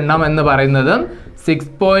മോളിക്യൂൾസിൻ്റെ എണ്ണം എന്ന് പറയുന്നത്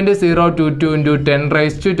 6.022 ×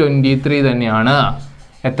 10⁻23 തന്നെയാണ്.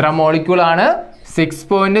 എത്ര മോളിക്യൂളാണ്?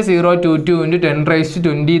 6.022 ×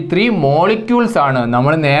 10⁻23 മോളിക്യൂൾസ് ആണ്.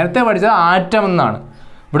 നമ്മൾ നേരത്തെ പഠിച്ചത് ആറ്റം എന്നാണ്.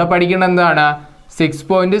 ഇവിടെ പഠിക്കേണ്ടത് എന്താണ്?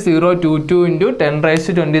 6.022 ×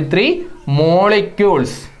 10⁻23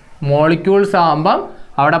 മോളിക്യൂൾസ്. മോളിക്യൂൾസ് ആകുമ്പം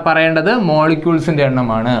അവിടെ പറയേണ്ടത് മോളിക്യൂൾസിൻ്റെ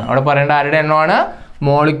എണ്ണമാണ്. അവിടെ പറയേണ്ട ആരുടെ എണ്ണമാണ്?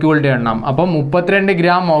 മോളിക്യൂളിൻ്റെ എണ്ണം. അപ്പം 32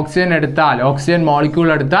 ഗ്രാം ഓക്സിജൻ എടുത്താൽ, ഓക്സിജൻ മോളിക്യൂൾ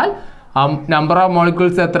എടുത്താൽ നമ്പർ ഓഫ്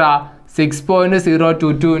മോളിക്യൂൾസ് എത്ര?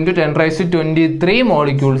 6.022 × 10⁻23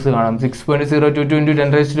 മോളിക്യൂൾസ് കാണും. 6.022 ×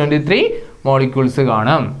 10⁻23 മോളിക്യൂൾസ്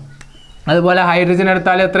കാണും. അതുപോലെ ഹൈഡ്രജൻ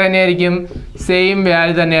എടുത്താൽ എത്ര തന്നെയായിരിക്കും? സെയിം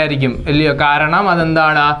വാല്യൂ തന്നെയായിരിക്കും അല്ലയോ? കാരണം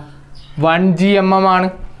അതെന്താണ്? 1 GMM ആണ്.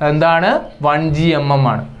 എന്താണ്? 1 GMM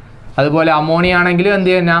ആണ്. അതുപോലെ അമോണിയ ആണെങ്കിലും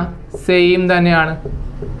എന്ത് തന്നെ? സെയിം തന്നെയാണ്.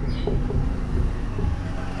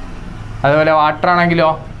 അതുപോലെ വാട്ടർ ആണെങ്കിലോ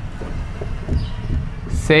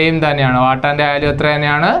സെയിം തന്നെയാണ്. വാട്ടറിൻ്റെ ആയാലും എത്ര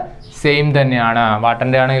തന്നെയാണ്? സെയിം തന്നെയാണ്.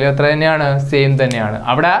 വാട്ടറിൻ്റെ ആണെങ്കിലും എത്ര തന്നെയാണ്? സെയിം തന്നെയാണ്.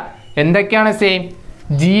 അവിടെ എന്തൊക്കെയാണ് സെയിം?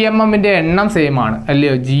 GMMൻ്റെ എണ്ണം സെയിം ആണ്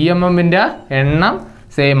അല്ലയോ? GMMൻ്റെ എണ്ണം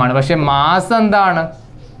സെയിം ആണ്. പക്ഷെ മാസ് എന്താണ്?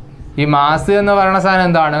 ഈ മാസ് എന്ന് പറയുന്ന സാധനം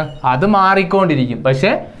എന്താണ്? അത് മാറിക്കൊണ്ടിരിക്കും.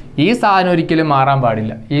 പക്ഷെ ഈ സാധനം ഒരിക്കലും മാറാൻ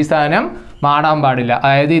പാടില്ല. ഈ സാധനം മാറാൻ പാടില്ല.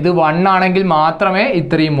 അതായത് ഇത് 1 ആണെങ്കിൽ മാത്രമേ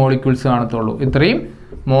ഇത്രയും മോളിക്യൂൾസ് കാണത്തുള്ളൂ. ഇത്രയും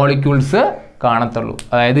മോളിക്യൂൾസ് കാണത്തുള്ളൂ.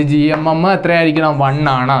 അതായത് GMM എത്രയായിരിക്കണം? 1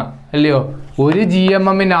 ആണ് അല്ലയോ? ഒരു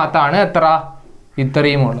GMMനകത്താണ് എത്ര?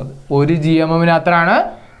 ഇത്രയും ഉള്ളത്. ഒരു GMMനകത്താണ്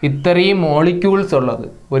ഇത്രയും മോളിക്യൂൾസ് ഉള്ളത്.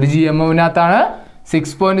 ഒരു GMMനകത്താണ്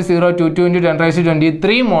 6.022 ×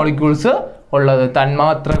 10⁻23 മോളിക്യൂൾസ് ഉള്ളത്.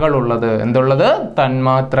 തന്മാത്രകൾ ഉള്ളത്. എന്തുള്ളത്?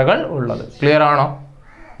 തന്മാത്രകൾ ഉള്ളത്. ക്ലിയർ ആണോ?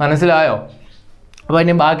 മനസ്സിലായോ? അപ്പോൾ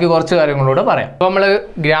ഇനി ബാക്കി കുറച്ച് കാര്യങ്ങളൂടെ പറയാം. അപ്പോൾ നമ്മൾ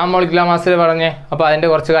ഗ്രാം മോളിക്കുലാർ മാസിൽ പറഞ്ഞേ. അപ്പോൾ അതിൻ്റെ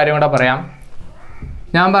കുറച്ച് കാര്യം കൂടെ പറയാം.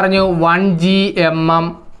 ഞാൻ പറഞ്ഞു 1 GMM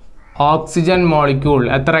ഓക്സിജൻ മോളിക്യൂൾ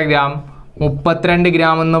എത്ര ഗ്രാം? 32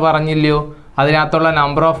 ഗ്രാം എന്ന് പറഞ്ഞില്ലയോ? അതിനകത്തുള്ള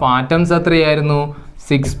നമ്പർ ഓഫ് ആറ്റംസ് എത്രയായിരുന്നു?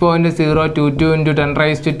 6.022 ×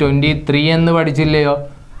 10⁻23 എന്ന് പഠിച്ചില്ലയോ?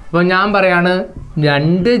 അപ്പോൾ ഞാൻ പറയാണ്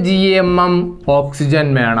 2 GMM ഓക്സിജൻ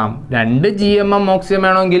വേണം. 2 GMM ഓക്സിജൻ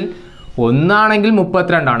വേണമെങ്കിൽ ഒന്നാണെങ്കിൽ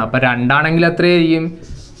 32 ആണ്. അപ്പോൾ 2 ആണെങ്കിൽ എത്രയായിരിക്കും?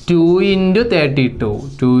 2 × 32.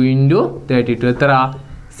 2 × 32 എത്ര?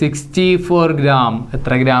 64 ഗ്രാം.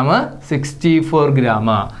 എത്ര ഗ്രാം? 64 ഗ്രാം.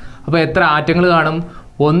 അപ്പോൾ എത്ര ആറ്റങ്ങൾ കാണും?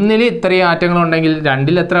 ഒന്നിൽ ഇത്രയും ആറ്റങ്ങളുണ്ടെങ്കിൽ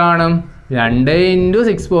 2ൽ എത്ര കാണും? 2 ×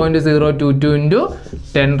 6.022 ×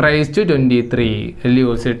 10⁻23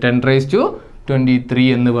 അല്ലയോ 10⁻23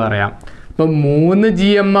 എന്ന് പറയാം. അപ്പം 3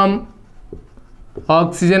 GMM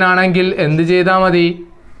ഓക്സിജൻ ആണെങ്കിൽ എന്ത് ചെയ്താൽ മതി?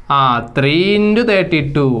 3 ×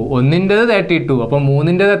 32 ഒന്നിൻ്റെത് 32 അപ്പം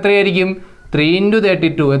 3ൻ്റെത് എത്രയായിരിക്കും? 3 ×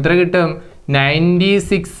 32 എത്ര കിട്ടും?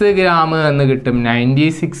 96 ഗ്രാം എന്ന് കിട്ടും.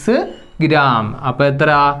 96 ഗ്രാം. അപ്പോൾ എത്ര?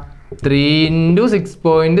 3 ×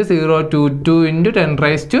 6.022 ×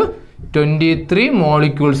 10⁻23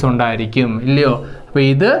 മോളിക്യൂൾസ് ഉണ്ടായിരിക്കും ഇല്ലയോ? അപ്പോൾ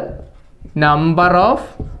ഇത് നമ്പർ ഓഫ്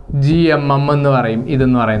GMM എന്ന് പറയും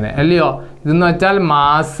ഇതെന്ന് പറയുന്നത് അല്ലയോ? ഇതെന്ന് വെച്ചാൽ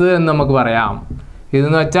മാസ് എന്ന് നമുക്ക് പറയാം.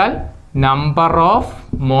 ഇതെന്ന് വെച്ചാൽ നമ്പർ ഓഫ്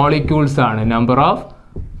മോളിക്യൂൾസ് ആണ്. നമ്പർ ഓഫ്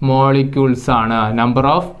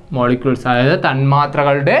മോളിക്യൂൾസ് അതായത്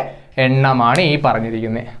തന്മാത്രകളുടെ എണ്ണമാണ് ഈ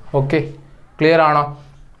പറഞ്ഞിരിക്കുന്നത്. ഓക്കെ, ക്ലിയർ ആണോ?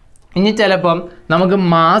 ഇനി ചിലപ്പം നമുക്ക്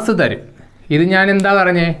മാസ് തരും. ഇത് ഞാൻ എന്താ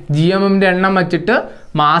പറഞ്ഞേ? GMMൻ്റെ എണ്ണം വെച്ചിട്ട്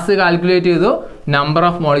മാസ് കാൽക്കുലേറ്റ് ചെയ്തു, നമ്പർ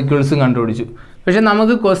ഓഫ് മോളിക്യൂൾസും കണ്ടുപിടിച്ചു. പക്ഷെ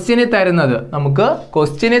നമുക്ക് ക്വസ്റ്റ്യനിൽ തരുന്നത്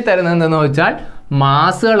എന്തെന്ന് വെച്ചാൽ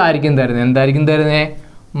മാസുകളായിരിക്കും തരുന്നത്. എന്തായിരിക്കും തരുന്നത്?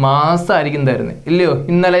 മാസ് ആയിരിക്കും തരുന്നത് ഇല്ലയോ?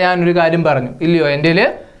 ഇന്നലെ ഞാനൊരു കാര്യം പറഞ്ഞു ഇല്ലയോ? എൻ്റെ കയ്യിൽ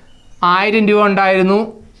 1000 രൂപ ഉണ്ടായിരുന്നു,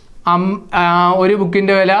 ഒരു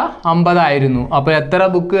ബുക്കിൻ്റെ വില 50 ആയിരുന്നു. അപ്പോൾ എത്ര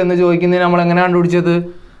ബുക്ക് എന്ന് ചോദിക്കുന്നതിന് നമ്മൾ എങ്ങനെ കണ്ടുപിടിച്ചത്?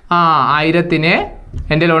 1000നെ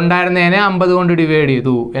എൻ്റെ കയ്യിൽ ഉണ്ടായിരുന്നതിനെ 50 കൊണ്ട് ഡിവൈഡ്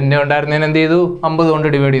ചെയ്തു. എൻ്റെ ഉണ്ടായിരുന്നതിന് എന്ത് ചെയ്തു? 50 കൊണ്ട്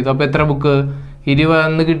ഡിവൈഡ് ചെയ്തു. അപ്പോൾ എത്ര ബുക്ക്? 20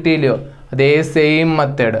 എന്ന് കിട്ടിയില്ലയോ? അതേ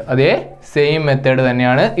സെയിം മെത്തേഡ്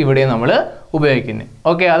തന്നെയാണ് ഇവിടെ നമ്മൾ ഉപയോഗിക്കുന്നത്.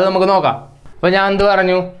 ഓക്കെ, അത് നമുക്ക് നോക്കാം. അപ്പോൾ ഞാൻ എന്ത്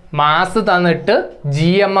പറഞ്ഞു? മാസ് തന്നിട്ട്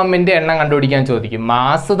GMMൻ്റെ എണ്ണം കണ്ടുപിടിക്കാൻ ചോദിക്കും.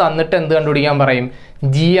 മാസ് തന്നിട്ട് എന്ത് കണ്ടുപിടിക്കാൻ പറയും?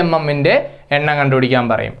 GMMൻ്റെ എണ്ണം കണ്ടുപിടിക്കാൻ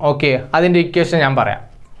പറയും. ഓക്കെ, അതിൻ്റെ ഇക്വേഷൻ ഞാൻ പറയാം.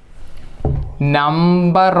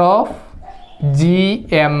 Number of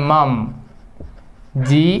GMM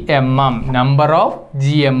number of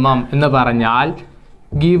GMM എന്ന് പറഞ്ഞാൽ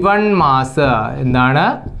ഗിവൺ മാസ് എന്താണ്?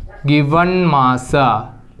 Given mass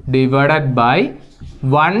divided by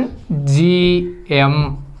 1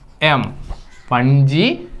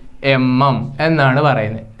 GMM എന്നാണ്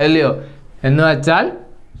പറയുന്നത് അല്ലയോ? എന്ന് വെച്ചാൽ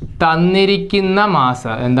തന്നിരിക്കുന്ന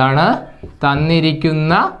മാസ് എന്താണ്?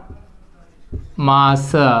 തന്നിരിക്കുന്ന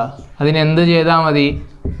മാസ് അതിനെന്ത് ചെയ്താൽ മതി?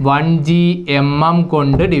 1 GMM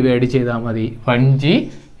കൊണ്ട് ഡിവൈഡ് ചെയ്താൽ മതി. 1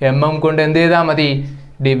 GMM കൊണ്ട് എന്ത് ചെയ്താൽ മതി?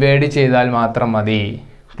 ഡിവൈഡ് ചെയ്താൽ മാത്രം മതി.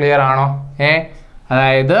 ക്ലിയർ ആണോ?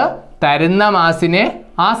 അതായത് തരുന്ന മാസിനെ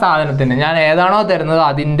ആ സാധനത്തിന് ഞാൻ ഏതാണോ തരുന്നത്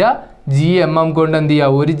അതിൻ്റെ GMM കൊണ്ട് എന്ത്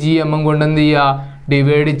ചെയ്യുക? 1 GMM കൊണ്ട് എന്ത് ചെയ്യുക?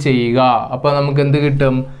 ഡിവൈഡ് ചെയ്യുക. അപ്പോൾ നമുക്ക് എന്ത്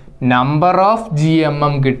കിട്ടും? നമ്പർ ഓഫ്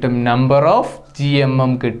GMM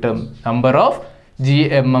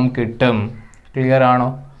കിട്ടും. ക്ലിയർ ആണോ?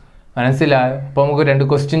 മനസ്സിലായോ? അപ്പോൾ നമുക്ക് 2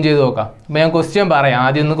 ക്വസ്റ്റ്യൻ ചെയ്ത് നോക്കാം. അപ്പോൾ ഞാൻ ക്വസ്റ്റ്യൻ പറയാം.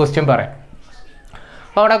 ആദ്യം ഒന്ന് ക്വസ്റ്റ്യൻ പറയാം.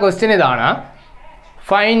 അപ്പോൾ അവിടെ ക്വസ്റ്റ്യൻ ഇതാണ്: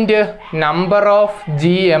 find number of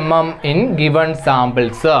GMM in given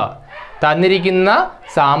samples. തന്നിരിക്കുന്ന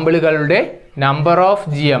സാമ്പിളുകളുടെ നമ്പർ ഓഫ്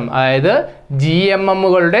GM അതായത്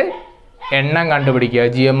GMMകളുടെ എണ്ണം കണ്ടുപിടിക്കുക.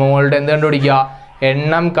 GMMകളുടെ എന്ത് കണ്ടുപിടിക്കുക?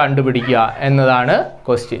 എണ്ണം കണ്ടുപിടിക്കുക എന്നതാണ്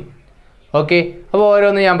ക്വസ്റ്റ്യൻ. ഓക്കെ, അപ്പോൾ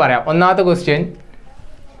ഓരോന്ന് ഞാൻ പറയാം. ഒന്നാമത്തെ ക്വസ്റ്റ്യൻ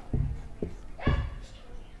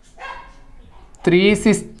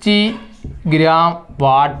 360 ഗ്രാം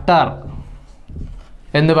വാട്ടർ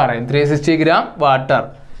എന്ന് പറയും. 360 ഗ്രാം വാട്ടർ.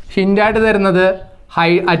 ഹിൻ്റായിട്ട് തരുന്നത്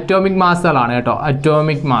അറ്റോമിക് മാസുകളാണ് കേട്ടോ.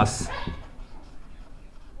 അറ്റോമിക് മാസ്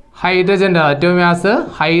ഹൈഡ്രജൻ്റെ അറ്റോമിക് മാസ്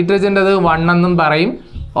ഹൈഡ്രജൻ്റെത് 1 എന്നും പറയും,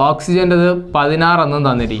 ഓക്സിജൻ്റെത് 16 എന്നും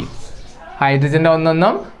തന്നിരിക്കും. ഹൈഡ്രജൻ്റെ 1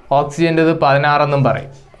 എന്നും ഓക്സിജൻ്റെത് 16 എന്നും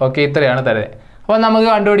പറയും. ഓക്കെ, ഇത്രയാണ് തരുന്നത്. അപ്പോൾ നമുക്ക്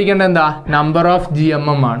കണ്ടുപിടിക്കേണ്ടത് എന്താ? നമ്പർ ഓഫ്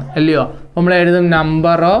GMM ആണ് അല്ലയോ? നമ്മൾ എഴുതും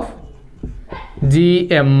നമ്പർ ഓഫ്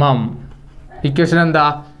GMM. ഇക്വേഷൻ എന്താ?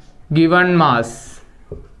 Given mass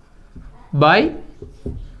by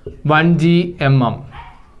 1 GMM.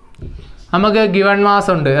 നമുക്ക് ഗിവൺ മാസ്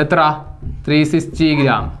ഉണ്ട് എത്ര? 360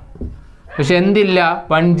 ഗ്രാം. പക്ഷെ എന്തില്ല?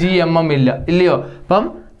 1 GMM ഇല്ല ഇല്ലയോ? അപ്പം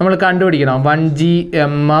നമ്മൾ കണ്ടുപിടിക്കണം 1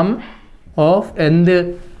 GMM ഓഫ് എന്ത്?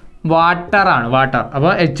 വാട്ടറാണ്. വാട്ടർ.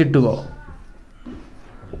 അപ്പോൾ H2O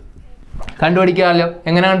കണ്ടുപിടിക്കാമല്ലോ.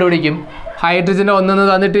 എങ്ങനെ കണ്ടുപിടിക്കും? ഹൈഡ്രജൻ്റെ 1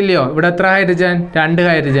 തന്നിട്ടില്ലയോ? ഇവിടെ എത്ര ഹൈഡ്രജൻ? 2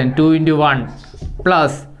 ഹൈഡ്രജൻ. 2 × 1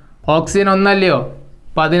 പ്ലസ് ഓക്സിജൻ 1 അല്ലയോ?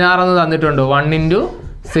 16 തന്നിട്ടുണ്ട്. 1 ×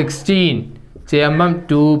 16 ചെയ്യുമ്പം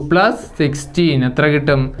 2 + 16 എത്ര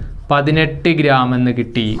കിട്ടും? 18 ഗ്രാം എന്ന്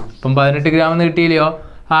കിട്ടി. അപ്പം 18 ഗ്രാം എന്ന് കിട്ടിയില്ലയോ?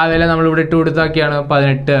 ആ വില നമ്മളിവിടെ ഇട്ട് കൊടുത്താക്കിയാണ്.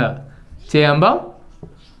 18 ചെയ്യുമ്പം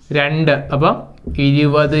 2 അപ്പം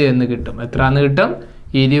 20 എന്ന് കിട്ടും. എത്രയെന്ന് കിട്ടും?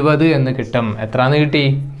 20 എന്ന് കിട്ടും. എത്രയെന്ന് കിട്ടി?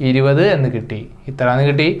 20 എന്ന് കിട്ടി. ഇത്രയെന്ന്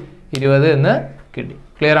കിട്ടി? 20 എന്ന് കിട്ടി.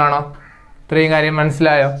 ക്ലിയർ ആണോ? ഇത്രയും കാര്യം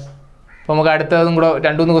മനസ്സിലായോ? അപ്പോൾ നമുക്ക് അടുത്തതും കൂടെ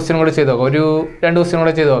 2-3 ക്വസ്റ്റ്യൻ കൂടെ ചെയ്ത് നോക്കാം. ഒരു 2 ക്വസ്റ്റ്യൻ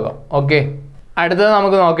കൂടെ ചെയ്ത് നോക്കാം. ഓക്കെ, അടുത്തത്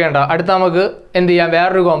നമുക്ക് നോക്കേണ്ട. അടുത്ത നമുക്ക് എന്ത് ചെയ്യാം?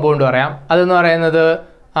 വേറൊരു കോമ്പൗണ്ട് പറയാം. അതെന്ന് പറയുന്നത്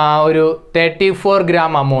ഒരു 34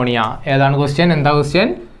 gram അമോണിയ. ഏതാണ് ക്വസ്റ്റ്യൻ? എന്താ ക്വസ്റ്റ്യൻ?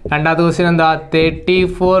 രണ്ടാമത്തെ ക്വസ്റ്റ്യൻ എന്താ?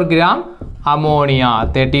 34 gram അമോണിയ.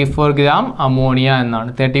 34 gram അമോണിയ എന്നാണ്.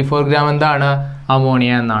 34 gram എന്താണ്?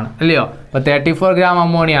 അമോണിയ എന്നാണ്, അല്ലയോ? അപ്പോൾ 34 gram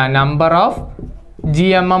ammonia number of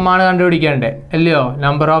GMM ആണ് കണ്ടുപിടിക്കേണ്ടത്, അല്ലയോ?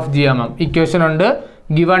 Number of GMM. ഇക്വേഷൻ ഉണ്ട്.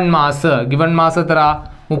 ഗിവൺ മാസ് എത്ര?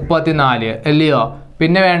 34, അല്ലയോ?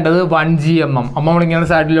 പിന്നെ വേണ്ടത് 1 GMM. അപ്പോൾ നമ്മളിങ്ങനെ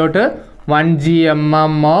സൈഡിലോട്ട് 1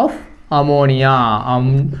 GMM ഓഫ് അമോണിയ.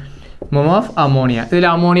 ഇതിൽ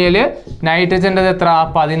അമോണിയയിൽ നൈട്രജൻ്റെത് എത്ര?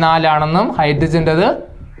 14 ആണെന്നും ഹൈഡ്രജൻ്റെത്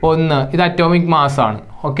 1. ഇത് അറ്റോമിക് മാസ് ആണ്.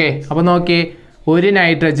 ഓക്കെ, അപ്പോൾ നോക്കി, ഒരു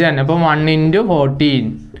നൈട്രജൻ അപ്പം 1 × 14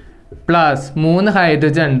 പ്ലസ് 3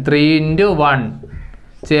 ഹൈഡ്രജൻ 3 × 1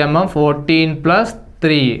 ചെയ്യുമ്പം 14 +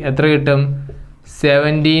 3 എത്ര കിട്ടും?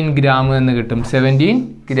 17 gram എന്ന് കിട്ടും. 17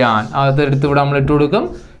 gram. അതെടുത്ത് ഇവിടെ നമ്മൾ ഇട്ട് കൊടുക്കും.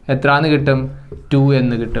 എത്രയെന്ന് കിട്ടും? 2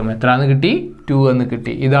 എന്ന് കിട്ടും. എത്രയെന്ന് കിട്ടി? 2 എന്ന്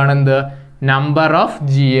കിട്ടി. ഇതാണെന്ത്? Number of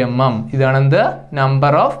GMM. ഇതാണെന്ത്?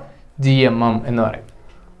 Number of GMM എന്ന് പറയും.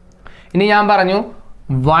 ഇനി ഞാൻ പറഞ്ഞു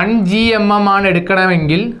 1 GMM ആണ്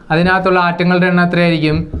എടുക്കണമെങ്കിൽ അതിനകത്തുള്ള ആറ്റങ്ങളുടെ എണ്ണം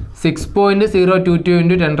എത്രയായിരിക്കും? 6.022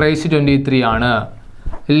 × 10⁻23 ആണ്,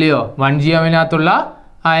 ഇല്ലയോ? 1 GMM-നകത്തുള്ള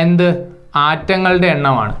എന്ത് ആറ്റങ്ങളുടെ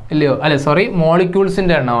എണ്ണമാണ്, ഇല്ലയോ? അല്ലെ, സോറി,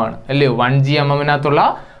 മോളിക്യൂൾസിൻ്റെ എണ്ണമാണ്, അല്ലയോ? 1 GMM-നകത്തുള്ള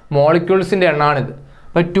മോളിക്യൂൾസിൻ്റെ എണ്ണമാണിത്.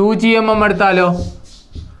 അപ്പോൾ 2 GMM എടുത്താലോ?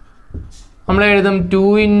 നമ്മൾ എഴുതും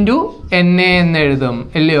 2 × Na എന്ന് എഴുതും,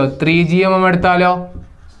 അല്ലയോ? 3 GMM എടുത്താലോ?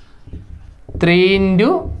 3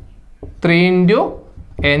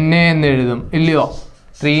 × Na എന്ന് എഴുതും, ഇല്ലയോ?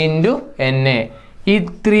 3 × Na. ഈ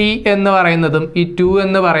 3 എന്ന് പറയുന്നതും ഈ 2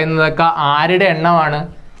 എന്ന് പറയുന്നതൊക്കെ ആരുടെ എണ്ണമാണ്?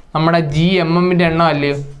 നമ്മുടെ GMM-ൻ്റെ എണ്ണം,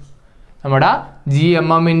 അല്ലയോ? നമ്മുടെ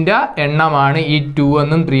GMM-ൻ്റെ എണ്ണമാണ് ഈ 2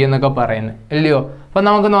 എന്നും 3 എന്നൊക്കെ പറയുന്നത്, അല്ലയോ? അപ്പം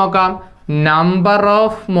നമുക്ക് നോക്കാം. നമ്പർ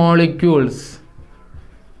ഓഫ്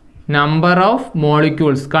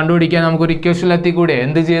മോളിക്യൂൾസ് കണ്ടുപിടിക്കാൻ നമുക്കൊരു ഇക്വേഷനിൽ എത്തിക്കൂടെ?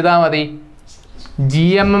 എന്ത് ചെയ്താൽ മതി?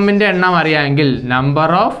 GMM-ൻ്റെ എണ്ണം അറിയാമെങ്കിൽ,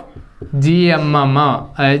 നമ്പർ ഓഫ് GMM,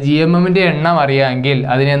 അതായത് GMM-ൻ്റെ എണ്ണം അറിയാമെങ്കിൽ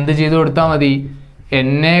അതിനെന്ത് ചെയ്ത് കൊടുത്താൽ മതി?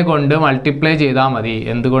 Na കൊണ്ട് മൾട്ടിപ്ലൈ ചെയ്താൽ മതി.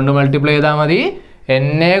 എന്തുകൊണ്ട് മൾട്ടിപ്ലൈ ചെയ്താൽ മതി?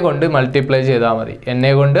 Na കൊണ്ട് മൾട്ടിപ്ലൈ ചെയ്താൽ മതി.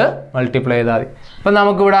 Na കൊണ്ട് മൾട്ടിപ്ലൈ ചെയ്താൽ മതി. അപ്പം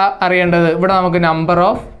നമുക്കിവിടെ അറിയേണ്ടത്, ഇവിടെ നമുക്ക് നമ്പർ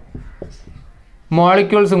ഓഫ്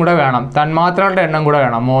മോളിക്യൂൾസും കൂടെ വേണം, തന്മാത്രകളുടെ എണ്ണം കൂടെ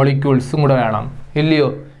വേണം, മോളിക്യൂൾസും കൂടെ വേണം, ഇല്ലയോ?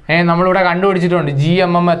 നമ്മളിവിടെ കണ്ടുപിടിച്ചിട്ടുണ്ട്.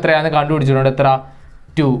 GMM എത്രയാണെന്ന് കണ്ടുപിടിച്ചിട്ടുണ്ട്. എത്ര?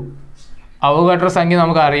 2. അവഗാഡ്രോ സംഖ്യ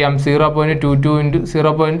നമുക്കറിയാം. 0.22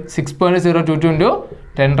 × 6.022 ×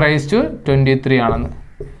 10⁻23 ആണെന്ന്.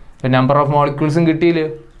 അപ്പോൾ നമ്പർ ഓഫ് മോളിക്യൂൾസും കിട്ടിയില്ലേ?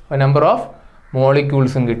 നമ്പർ ഓഫ്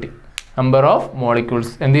മോളിക്യൂൾസും കിട്ടി. നമ്പർ ഓഫ്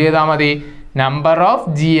മോളിക്യൂൾസ് എന്ത് ചെയ്താൽ മതി? Number of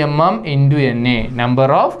GMM × Na. Number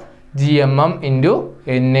of GMM ×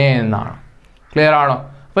 Na എന്നാണ്. ക്ലിയർ ആണോ?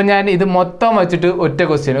 അപ്പം ഞാൻ ഇത് മൊത്തം വെച്ചിട്ട്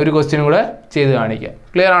ഒരു ക്വസ്റ്റ്യനും കൂടെ ചെയ്ത് കാണിക്കാം.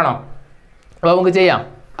 ക്ലിയർ ആണോ? അപ്പോൾ നമുക്ക് ചെയ്യാം.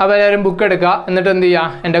 അപ്പോൾ എല്ലാവരും ബുക്ക് എടുക്കുക, എന്നിട്ട് എന്ത്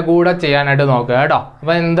ചെയ്യുക? എൻ്റെ കൂടെ ചെയ്യാനായിട്ട് നോക്കുക, കേട്ടോ.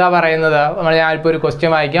 അപ്പോൾ എന്താ പറയുന്നത്? ഞാനിപ്പോൾ ഒരു ക്വസ്റ്റ്യൻ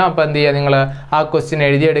വായിക്കാം. അപ്പോൾ എന്ത് ചെയ്യുക? നിങ്ങൾ ആ ക്വസ്റ്റ്യൻ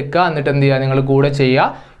എഴുതിയെടുക്കുക, എന്നിട്ട് എന്ത് ചെയ്യുക? നിങ്ങൾ കൂടെ ചെയ്യുക.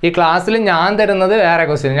 ഈ ക്ലാസ്സിൽ ഞാൻ തരുന്നത് വേറെ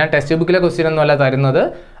ക്വസ്റ്റ്യൻ, ഞാൻ ടെക്സ്റ്റ് ബുക്കിലെ ക്വസ്റ്റ്യൻ ഒന്നുമല്ല തരുന്നത്.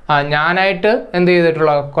 ഞാനായിട്ട് എന്ത്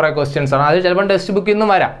ചെയ്തിട്ടുള്ള കുറേ ക്വസ്റ്റ്യൻസാണ്. അത് ചിലപ്പം ടെക്സ്റ്റ് ബുക്കിൽ നിന്നും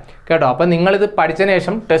വരാം, കേട്ടോ. അപ്പം നിങ്ങളിത് പഠിച്ചതിന്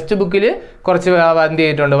ശേഷം ടെക്സ്റ്റ് ബുക്കിൽ കുറച്ച് എന്ത്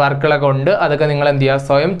ചെയ്തിട്ടുണ്ട്, വർക്കുകളൊക്കെ ഉണ്ട്. അതൊക്കെ നിങ്ങൾ എന്ത് ചെയ്യുക?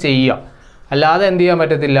 സ്വയം ചെയ്യുക. അല്ലാതെ എന്ത് ചെയ്യാൻ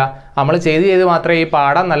പറ്റത്തില്ല. നമ്മൾ ചെയ്ത് മാത്രമേ ഈ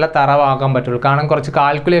പാഠം നല്ല തറവാക്കാൻ പറ്റുള്ളൂ. കാരണം കുറച്ച്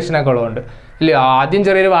കാൽക്കുലേഷനൊക്കെ ഉള്ളതുകൊണ്ട്, ഇല്ല? ആദ്യം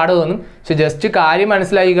ചെറിയൊരു പാഠം തോന്നും, പക്ഷെ ജസ്റ്റ് കാര്യം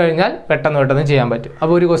മനസ്സിലാക്കി കഴിഞ്ഞാൽ പെട്ടെന്ന് ചെയ്യാൻ പറ്റും.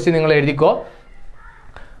 അപ്പോൾ ഒരു ക്വസ്റ്റ്യൻ നിങ്ങൾ എഴുതിക്കോ.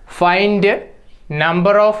 Find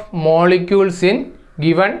number of molecules in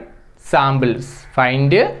given samples.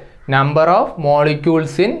 Find number of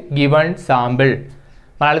molecules in given sample.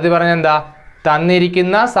 മലയാളത്തിൽ പറഞ്ഞാൽ എന്താ?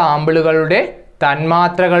 തന്നിരിക്കുന്ന സാമ്പിളുകളുടെ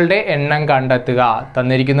തന്മാത്രകളുടെ എണ്ണം കണ്ടെത്തുക.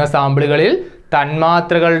 തന്നിരിക്കുന്ന സാമ്പിളുകളിൽ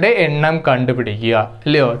തന്മാത്രകളുടെ എണ്ണം കണ്ടുപിടിക്കുക,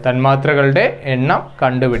 അല്ലയോ? തന്മാത്രകളുടെ എണ്ണം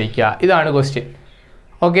കണ്ടുപിടിക്കുക. ഇതാണ് ക്വസ്റ്റ്യൻ.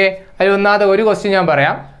 ഓക്കെ, അതിൽ ഒന്നാമത്തെ ഒരു ക്വസ്റ്റ്യൻ ഞാൻ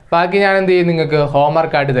പറയാം. ബാക്കി ഞാൻ എന്ത് ചെയ്യും? നിങ്ങൾക്ക്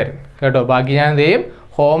ഹോംവർക്കായിട്ട് തരും, കേട്ടോ. ബാക്കി ഞാൻ എന്ത് ചെയ്യും?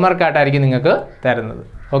 ഹോംവർക്കായിട്ടായിരിക്കും നിങ്ങൾക്ക് തരുന്നത്.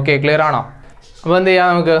 ഓക്കെ, ക്ലിയർ ആണോ? അപ്പോൾ എന്ത് ചെയ്യാം?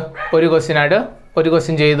 നമുക്ക് ഒരു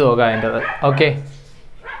ക്വസ്റ്റ്യൻ ചെയ്തു നോക്കാം അതിൻ്റെത്. Okay,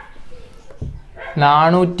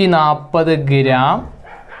 440 gram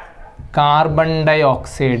carbon dye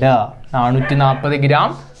oxide. 440 gram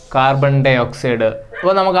carbon dye oxide.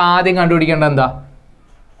 അപ്പോൾ നമുക്ക് ആദ്യം കണ്ടുപിടിക്കേണ്ടത് എന്താ?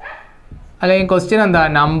 അല്ലെങ്കിൽ ക്വസ്റ്റ്യൻ എന്താ?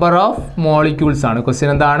 നമ്പർ ഓഫ് മോളിക്യൂൾസ് ആണ്.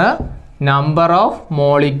 ക്വസ്റ്റ്യൻ എന്താണ്? നമ്പർ ഓഫ്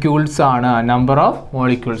മോളിക്യൂൾസ് ആണ്. നമ്പർ ഓഫ്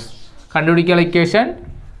മോളിക്യൂൾസ് കണ്ടുപിടിക്കാനുള്ള equation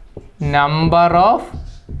number of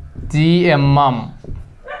GMM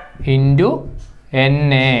 ×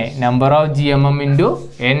 Na. Number of GMM ×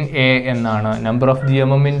 Na എന്നാണ്. നമ്പർ ഓഫ്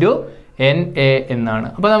GMM × Na എന്നാണ്.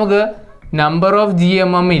 അപ്പോൾ നമുക്ക് നമ്പർ ഓഫ്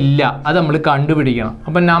GMM ഇല്ല, അത് നമ്മൾ കണ്ടുപിടിക്കണം.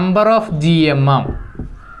 അപ്പോൾ നമ്പർ ഓഫ് GMM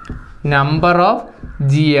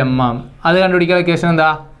അത് കണ്ടുപിടിക്കാൻ ഇക്വേഷൻ എന്താ?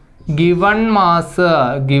 given mass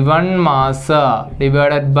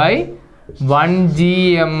divided by 1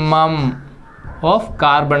 gmm of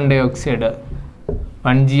carbon dioxide.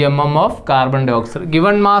 1 gmm of carbon dioxide.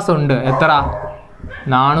 Given mass ഉണ്ട് എത്ര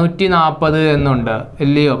 440 എന്നുണ്ട്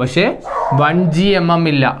ഇല്ലയോ, പക്ഷേ 1 gmm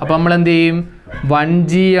ഇല്ല. അപ്പോൾ നമ്മൾ എന്ത് ചെയ്യും? 1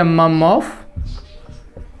 gmm of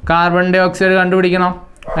carbon dye oxide കണ്ടുപിടിക്കണം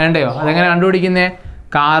വേണ്ടയോ? അതെങ്ങനെ കണ്ടുപിടിക്കുന്നേ?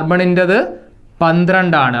 കാർബണിൻ്റെത്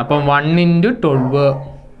 12 ആണ്, അപ്പം 1 × 12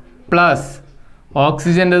 പ്ലസ്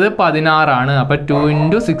ഓക്സിജൻ്റെത് 16 ആണ്, അപ്പം 2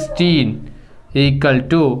 × 16 equal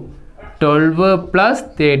to 12 plus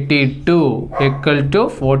 32 equal to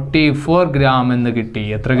 44 gram എന്ന് കിട്ടി.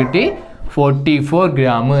 എത്ര കിട്ടി? 44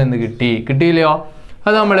 ഗ്രാം എന്ന് കിട്ടി. കിട്ടിയില്ലയോ?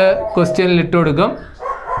 അത് നമ്മൾ ക്വസ്റ്റ്യനിൽ ഇട്ട് കൊടുക്കും.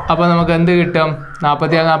 അപ്പോൾ നമുക്ക് എന്ത് കിട്ടും?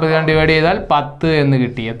 46 ഡിവൈഡ് ചെയ്താൽ 10 എന്ന്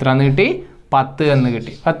കിട്ടി. എത്ര എന്ന് കിട്ടി? 10 എന്ന്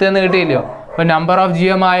കിട്ടി. 10 എന്ന് കിട്ടിയില്ലയോ? അപ്പോൾ നമ്പർ ഓഫ്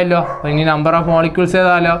GM ആയല്ലോ. അപ്പോൾ ഇനി number of molecules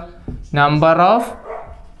ഏതാലോ? Number of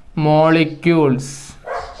molecules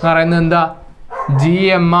എന്ന് പറയുന്നത് എന്താ?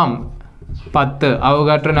 GMM 10.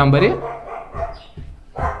 Avogadro number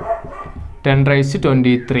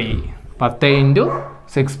 10⁻23. 10 ×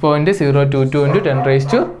 6.022 ×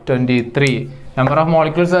 10⁻23. Number of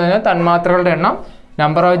molecules പറഞ്ഞാൽ തന്മാത്രകളുടെ എണ്ണം,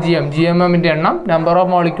 നമ്പർ ഓഫ് GMMൻ്റെ എണ്ണം, നമ്പർ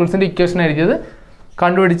ഓഫ് മോളിക്യൂൾസിൻ്റെ ഇക്വേഷൻ എഴുതിയത്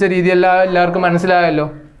കണ്ടുപിടിച്ച രീതിയെല്ലാം എല്ലാവർക്കും മനസ്സിലായല്ലോ.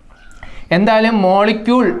 എന്തായാലും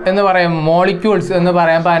മോളിക്യൂൾ എന്ന് പറയാം, മോളിക്യൂൾസ് എന്ന്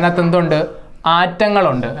പറയുമ്പോൾ അതിനകത്ത് എന്തുണ്ട്?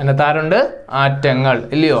 ആറ്റങ്ങളുണ്ട്. അതിനകത്ത് ആരുണ്ട്? ആറ്റങ്ങൾ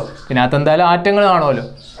ഇല്ലയോ? ഇതിനകത്ത് എന്തായാലും ആറ്റങ്ങൾ കാണുമല്ലോ,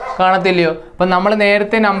 കാണത്തില്ലയോ? അപ്പം നമ്മൾ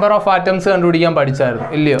നേരത്തെ നമ്പർ ഓഫ് ആറ്റംസ് കണ്ടുപിടിക്കാൻ പഠിച്ചായിരുന്നു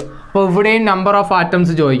ഇല്ലയോ? അപ്പോൾ ഇവിടെയും നമ്പർ ഓഫ്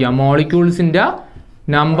ആറ്റംസ് ചോദിക്കാം. മോളിക്യൂൾസിൻ്റെ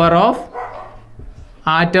നമ്പർ ഓഫ്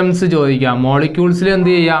ആറ്റംസ് ചോദിക്കാം. മോളിക്യൂൾസിൽ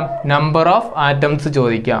എന്ത് ചെയ്യാം? നമ്പർ ഓഫ് ആറ്റംസ്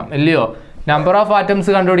ചോദിക്കാം ഇല്ലയോ? നമ്പർ ഓഫ് ആറ്റംസ്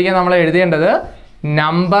കണ്ടുപിടിക്കാൻ നമ്മൾ എഴുതേണ്ടത്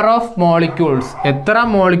നമ്പർ ഓഫ് മോളിക്യൂൾസ്, എത്ര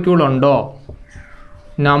മോളിക്യൂൾ ഉണ്ടോ,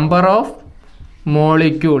 നമ്പർ ഓഫ്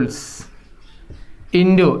മോളിക്യൂൾസ്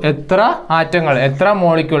ഇൻറ്റു എത്ര ആറ്റങ്ങൾ, എത്ര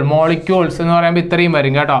മോളിക്യൂൾ. മോളിക്യൂൾസ് എന്ന് പറയുമ്പോൾ ഇത്രയും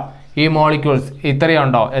വരും കേട്ടോ. ഈ മോളിക്യൂൾസ് ഇത്രയും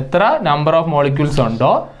ഉണ്ടോ, എത്ര നമ്പർ ഓഫ് മോളിക്യൂൾസ്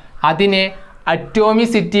ഉണ്ടോ അതിനെ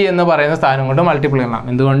അറ്റോമിസിറ്റി എന്ന് പറയുന്ന സാധനം കൊണ്ട് മൾട്ടിപ്ലൈ ചെയ്യണം.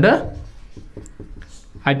 എന്തുകൊണ്ട്?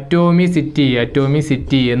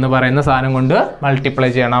 അറ്റോമിസിറ്റി എന്ന് പറയുന്ന സാധനം കൊണ്ട് മൾട്ടിപ്ലൈ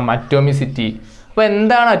ചെയ്യണം. അറ്റോമിസിറ്റി. അപ്പോൾ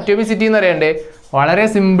എന്താണ് അറ്റോമിസിറ്റി എന്ന് അറിയണ്ടേ? വളരെ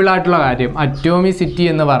സിമ്പിളായിട്ടുള്ള കാര്യം. അറ്റോമിസിറ്റി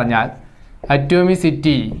എന്ന് പറഞ്ഞാൽ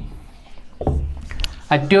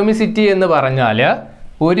അറ്റോമിസിറ്റി എന്ന് പറഞ്ഞാൽ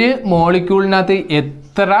ഒരു മോളിക്യൂളിനകത്ത്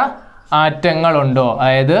എത്ര ആറ്റങ്ങളുണ്ടോ,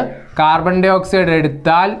 അതായത് കാർബൺ ഡൈ ഓക്സൈഡ്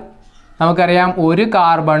എടുത്താൽ നമുക്കറിയാം ഒരു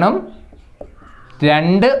കാർബണും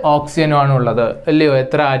 2 ഓക്സിജനുമാണ് ഉള്ളത് അല്ലയോ?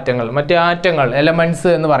 എത്ര ആറ്റങ്ങൾ? മറ്റേ ആറ്റങ്ങൾ എലമെൻറ്റ്സ്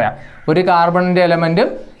എന്ന് പറയാം. ഒരു കാർബണിൻ്റെ എലമെൻറ്റും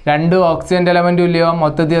 2 ഓക്സിജൻ്റെ എലമെൻറ്റും ഇല്ലയോ?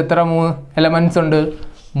 മൊത്തത്തിൽ എത്ര എലമെൻറ്റ്സ് ഉണ്ട്?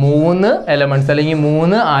 3 എലമെൻറ്റ്സ് അല്ലെങ്കിൽ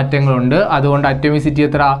 3 ആറ്റങ്ങളുണ്ട്. അതുകൊണ്ട് അറ്റോമിസിറ്റി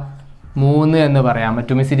എത്ര? 3 എന്ന് പറയാം.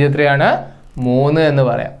 അറ്റോമിസിറ്റി എത്രയാണ്? 3 എന്ന്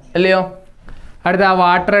പറയാം അല്ലയോ? അടുത്ത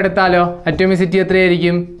വാട്ടർ എടുത്താലോ? അറ്റോമിസിറ്റി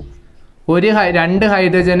എത്രയായിരിക്കും? 2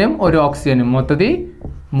 ഹൈഡ്രജനും 1 ഓക്സിജനും, മൊത്തത്തിൽ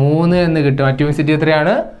 3 എന്ന് കിട്ടും. അറ്റോമിസിറ്റി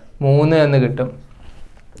എത്രയാണ്? 3 എന്ന് കിട്ടും.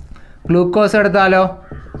 ഗ്ലൂക്കോസ് എടുത്താലോ?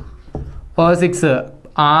 O6,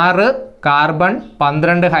 6 കാർബൺ,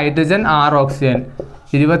 12 ഹൈഡ്രജൻ, 6 ഓക്സിജൻ,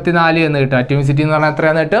 24 എന്ന് കിട്ടും. അറ്റോമിസിറ്റി എന്ന് പറഞ്ഞാൽ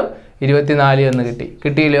എത്രയാണെന്ന് കിട്ടും? 24 എന്ന് കിട്ടി.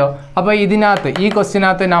 കിട്ടിയില്ലയോ? അപ്പോൾ ഇതിനകത്ത് ഈ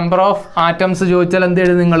ക്വസ്റ്റ്യനകത്ത് നമ്പർ ഓഫ് ആറ്റംസ് ചോദിച്ചാൽ എന്ത്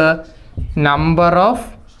എഴുതും നിങ്ങൾ? നമ്പർ ഓഫ്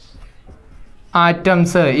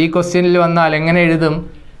ആറ്റംസ് ഈ ക്വസ്റ്റ്യനിൽ വന്നാൽ എങ്ങനെ എഴുതും?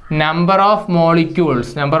 Number of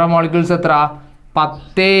molecules. Number of molecules എത്ര?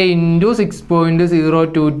 10 ×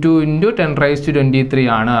 6.022 × 10⁻23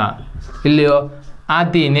 ആണ് ഇല്ലയോ?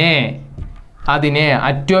 അതിനെ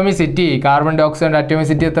atomicity, carbon dye oxide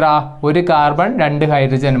atomicity എത്ര? 1 കാർബൺ 2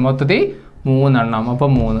 ഹൈഡ്രജൻ, മൊത്തത്തിൽ 3 എണ്ണം. അപ്പോൾ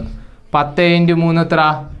 3. 10 × 3 എത്ര?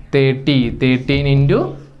 30. 13 ×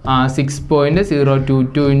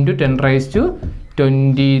 6.022 ×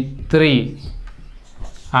 10⁻23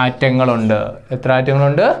 ആറ്റങ്ങളുണ്ട്. എത്ര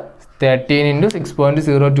ആറ്റങ്ങളുണ്ട്? 13 ×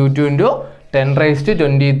 6.022 ×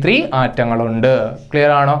 10⁻23 ആറ്റങ്ങളുണ്ട്.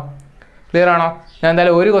 ക്ലിയർ ആണോ? ഞാൻ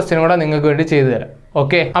എന്തായാലും ഒരു ക്വസ്റ്റ്യൻ കൂടെ നിങ്ങൾക്ക് വേണ്ടി ചെയ്തു തരാം.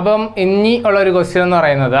 ഓക്കെ, അപ്പം ഇനി ഉള്ളൊരു ക്വസ്റ്റ്യൻ എന്ന്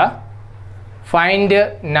പറയുന്നത് find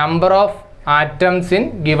number of atoms in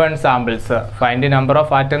given samples. Find number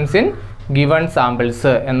of atoms in given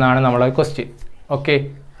samples എന്നാണ് നമ്മളെ ക്വസ്റ്റ്യൻ. ഓക്കെ,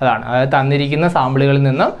 അതാണ്. അതായത് തന്നിരിക്കുന്ന സാമ്പിളുകളിൽ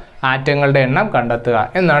നിന്നും ആറ്റങ്ങളുടെ എണ്ണം കണ്ടെത്തുക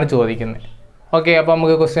എന്നാണ് ചോദിക്കുന്നത്. ഓക്കെ, അപ്പോൾ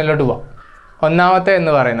നമുക്ക് ക്വസ്റ്റ്യനിലോട്ട് പോവാം. ഒന്നാമത്തെ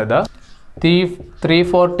എന്ന് പറയുന്നത്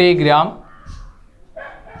 340 ഗ്രാം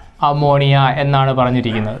അമോണിയ എന്നാണ്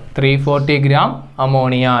പറഞ്ഞിരിക്കുന്നത്. 340 ഗ്രാം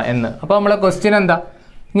അമോണിയ എന്ന്. അപ്പോൾ നമ്മളെ ക്വസ്റ്റ്യൻ എന്താ?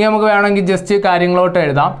 ഇനി നമുക്ക് വേണമെങ്കിൽ ജസ്റ്റ് കാര്യങ്ങളോട്ട്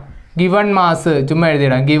എഴുതാം. ഗിവൺ മാസ് ചുമ്മാ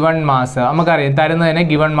എഴുതിയിടാം. ഗിവൺ മാസ് നമുക്കറിയാം, തരുന്നതിനെ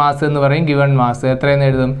ഗിവൺ മാസ് എന്ന് പറയും. ഗിവൺ മാസ് എത്രയെന്ന്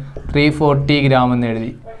എഴുതും? 340 ഗ്രാം എന്ന്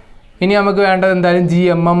എഴുതി. ഇനി നമുക്ക് വേണ്ടത് എന്തായാലും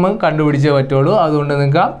GMM കണ്ടുപിടിച്ചേ പറ്റുള്ളൂ. അതുകൊണ്ട്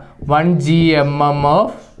നിങ്ങൾക്ക് 1 GMM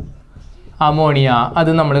ഓഫ് അമോണിയ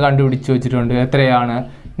അത് നമ്മൾ കണ്ടുപിടിച്ച് വെച്ചിട്ടുണ്ട്. എത്രയാണ്?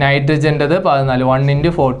 നൈട്രജൻ്റെത് 14, 1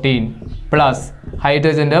 × 14 പ്ലസ്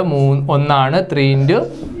ഹൈഡ്രജൻ്റെ 1 3 ×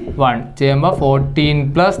 1 ചെയ്യുമ്പോൾ 14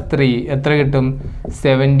 + 3 എത്ര കിട്ടും?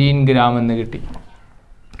 17 ഗ്രാം എന്ന് കിട്ടി.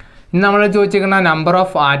 ഇനി നമ്മൾ ചോദിച്ചിരിക്കുന്ന നമ്പർ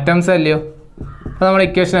ഓഫ് ആറ്റംസ് അല്ലയോ? അപ്പോൾ നമ്മൾ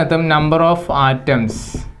ഇക്വേഷൻ എത്തും നമ്പർ ഓഫ് ആറ്റംസ്.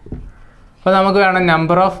 അപ്പോൾ നമുക്ക് വേണം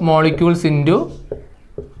number of molecules into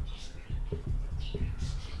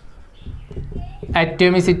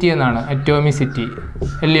atomicity എന്നാണ്. അറ്റോമിസിറ്റി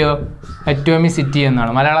അല്ലയോ? അറ്റോമിസിറ്റി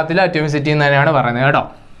എന്നാണ് മലയാളത്തിൽ. അറ്റോമിസിറ്റി എന്ന് തന്നെയാണ് പറയുന്നത് കേട്ടോ.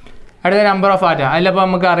 അടുത്ത നമ്പർ ഓഫ് ആറ്റം. അതിലപ്പോൾ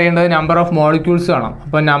നമുക്ക് അറിയേണ്ടത് നമ്പർ ഓഫ് മോളിക്യൂൾസ് വേണം.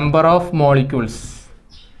 അപ്പോൾ നമ്പർ ഓഫ് മോളിക്യൂൾസ്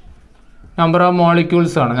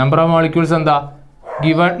ആണ്. നമ്പർ ഓഫ് മോളിക്യൂൾസ് എന്താ?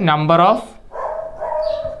 Given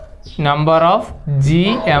number of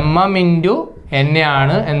GMM into N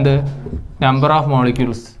ആണ് എന്ത്? Number of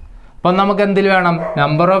molecules. അപ്പം നമുക്ക് എന്തിൽ വേണം?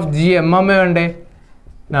 നമ്പർ ഓഫ് GMM വേണ്ടേ?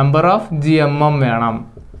 നമ്പർ ഓഫ് GMM വേണം.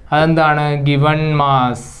 അതെന്താണ്? Given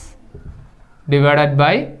mass divided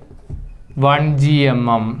by 1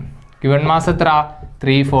 GMM. Given mass എത്ര?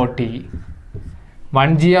 340.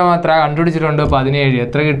 1 GMM എത്ര കണ്ടുപിടിച്ചിട്ടുണ്ട്? 17.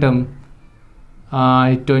 എത്ര കിട്ടും?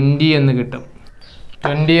 20 എന്ന് കിട്ടും.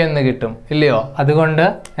 20 എന്ന് കിട്ടും ഇല്ലയോ? അതുകൊണ്ട്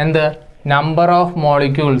എന്ത്? നമ്പർ ഓഫ്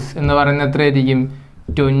മോളിക്യൂൾസ് എന്ന് പറയുന്നത് എത്രയായിരിക്കും?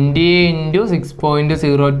 20 ×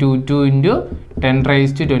 6.022 ×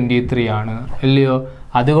 10⁻23 ആണ് അല്ലയോ?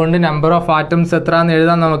 അതുകൊണ്ട് നമ്പർ ഓഫ് ആറ്റംസ് എത്ര എന്ന്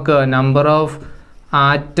എഴുതാം നമുക്ക്. നമ്പർ ഓഫ്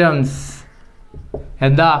ആറ്റംസ്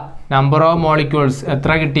എന്താ? നമ്പർ ഓഫ് മോളിക്യൂൾസ്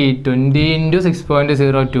എത്ര കിട്ടി? 20 ×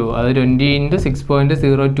 6.02. അത് 20 ×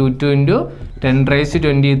 6.022 ×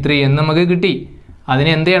 10⁻23 എന്ന് നമുക്ക് കിട്ടി. അതിന്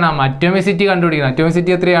എന്ത് ചെയ്യണം? അറ്റോമിസിറ്റി കണ്ടുപിടിക്കണം.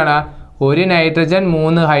 അറ്റോമിസിറ്റി എത്രയാണ്? 1 നൈട്രജൻ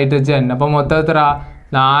 3 ഹൈഡ്രജൻ. അപ്പം മൊത്തം എത്ര?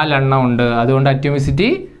 4 എണ്ണം ഉണ്ട്. അതുകൊണ്ട് അറ്റോമിസിറ്റി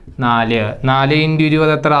 4. 4 ×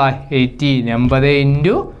 20 എത്ര? 18.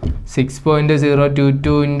 80 ×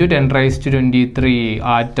 6.022 × 10⁻23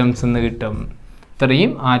 ആറ്റംസ് എന്ന് കിട്ടും.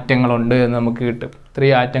 ഇത്രയും ആറ്റങ്ങളുണ്ട് എന്ന് നമുക്ക് കിട്ടും.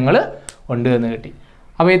 ഇത്രയും ആറ്റങ്ങൾ ഉണ്ട് എന്ന് കിട്ടി.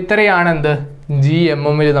 അപ്പോൾ ഇത്രയാണ് എന്ത്?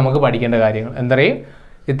 GMM നമുക്ക് പഠിക്കേണ്ട കാര്യങ്ങൾ.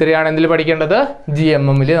 ഇത്രയാണ് എന്തിൽ പഠിക്കേണ്ടത്?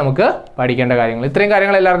 GMM നമുക്ക് പഠിക്കേണ്ട കാര്യങ്ങൾ. ഇത്രയും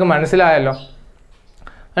കാര്യങ്ങൾ എല്ലാവർക്കും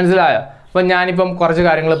മനസ്സിലായോ? അപ്പോൾ ഞാനിപ്പം കുറച്ച്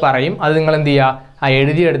കാര്യങ്ങൾ പറയും. അത് നിങ്ങൾ എന്ത് ചെയ്യുക?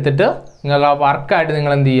 എഴുതിയെടുത്തിട്ട് നിങ്ങൾ ആ വർക്കായിട്ട്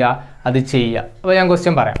നിങ്ങൾ എന്ത് ചെയ്യുക? അത് ചെയ്യുക. അപ്പോൾ ഞാൻ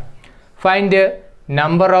ക്വസ്റ്റ്യൻ പറയാം. Find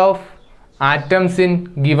number of atoms in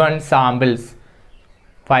given samples.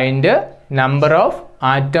 Find number of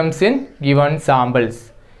atoms in given samples.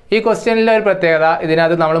 ഈ ക്വസ്റ്റ്യനിലെ ഒരു പ്രത്യേകത,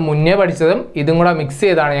 ഇതിനകത്ത് നമ്മൾ മുന്നേ പഠിച്ചതും ഇതും കൂടെ മിക്സ്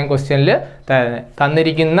ചെയ്താണ് ഞാൻ ക്വസ്റ്റ്യനിൽ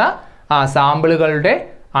തന്നിരിക്കുന്ന സാമ്പിളുകളുടെ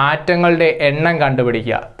ആറ്റങ്ങളുടെ എണ്ണം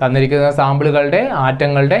കണ്ടുപിടിക്കുക. തന്നിരിക്കുന്ന സാമ്പിളുകളുടെ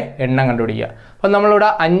ആറ്റങ്ങളുടെ എണ്ണം കണ്ടുപിടിക്കുക. അപ്പോൾ നമ്മളിവിടെ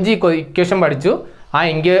 5 ഇക്വേഷൻ പഠിച്ചു. ആ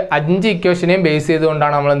 5 ഇക്വേഷനെയും ബേസ്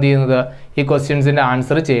ചെയ്തുകൊണ്ടാണ് നമ്മൾ എന്ത് ചെയ്യുന്നത്? ഈ ക്വസ്റ്റ്യൻസിൻ്റെ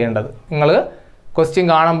ആൻസർ ചെയ്യേണ്ടത്. നിങ്ങൾ ക്വസ്റ്റ്യൻ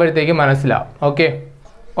കാണുമ്പോഴത്തേക്ക് മനസ്സിലാവും. ഓക്കെ,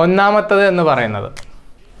 ഒന്നാമത്തത് എന്ന് പറയുന്നത്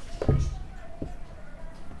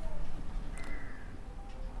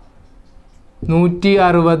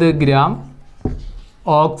 160 ഗ്രാം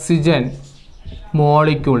ഓക്സിജൻ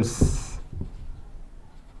മോളിക്യൂൾസ്.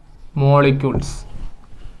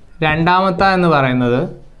 രണ്ടാമത്തെ എന്ന് പറയുന്നത്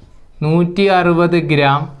 160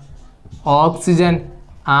 ഗ്രാം ഓക്സിജൻ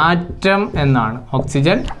ആറ്റം എന്നാണ്.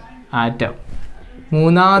 Oxygen atom.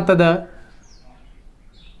 മൂന്നാമത്തത്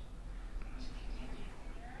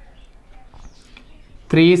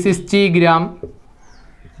 360 ഗ്രാം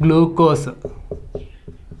ഗ്ലൂക്കോസ്.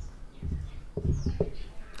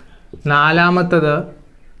 നാലാമത്തത്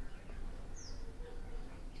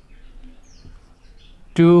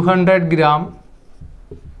 200 ഗ്രാം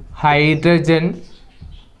ഹൈഡ്രജൻ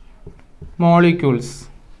മോളിക്യൂൾസ്.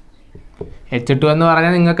 H2 എന്ന്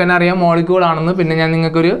പറഞ്ഞാൽ നിങ്ങൾക്ക് തന്നെ അറിയാം മോളിക്യൂൾ ആണെന്ന്. പിന്നെ ഞാൻ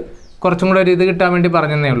നിങ്ങൾക്കൊരു കുറച്ചും കൂടെ ഒരു ഇത് കിട്ടാൻ വേണ്ടി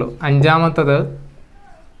പറഞ്ഞതേ ഉള്ളൂ. അഞ്ചാമത്തത്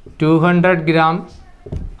 200 ഗ്രാം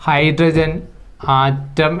ഹൈഡ്രജൻ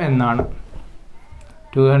ആറ്റം എന്നാണ്.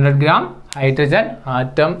 200 ഗ്രാം ഹൈഡ്രജൻ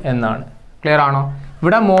ആറ്റം എന്നാണ്. ക്ലിയർ ആണോ?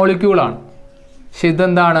 ഇവിടെ മോളിക്യൂളാണ്, പക്ഷെ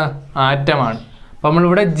ഇതെന്താണ്? ആറ്റമാണ്. അപ്പോൾ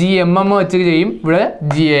നമ്മളിവിടെ GMM വെച്ച് ചെയ്യും, ഇവിടെ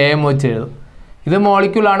GAM വെച്ച് എഴുതും. ഇത്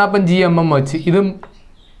മോളിക്യൂളാണ്, അപ്പം GMM വെച്ച്.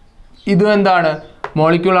 ഇതും എന്താണ്?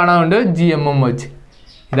 മോളിക്യൂളാണ്, അതുകൊണ്ട് GMM വെച്ച്.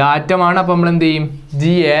 ഇത് ആറ്റമാണ്, അപ്പം നമ്മൾ എന്ത് ചെയ്യും?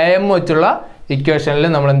 GAM വെച്ചുള്ള ഇക്വേഷനിൽ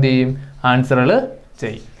നമ്മൾ എന്ത് ചെയ്യും? ആൻസറുകൾ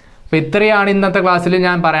ചെയ്യും. അപ്പോൾ ഇത്രയാണ് ഇന്നത്തെ ക്ലാസ്സിൽ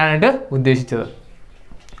ഞാൻ പറയാനായിട്ട് ഉദ്ദേശിച്ചത്.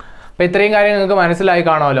 അപ്പോൾ ഇത്രയും കാര്യം നിങ്ങൾക്ക് മനസ്സിലായി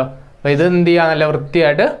കാണുമല്ലോ. അപ്പോൾ ഇത് എന്ത് ചെയ്യുക? നല്ല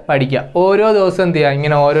വൃത്തിയായിട്ട് പഠിക്കുക. ഓരോ ദിവസം എന്ത് ചെയ്യുക?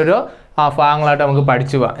 ഇങ്ങനെ ഓരോരോ ഭാഗങ്ങളായിട്ട് നമുക്ക്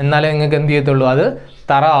പഠിച്ചു പോകാം. എന്നാലേ നിങ്ങൾക്ക് എന്ത് ചെയ്യത്തുള്ളൂ? അത്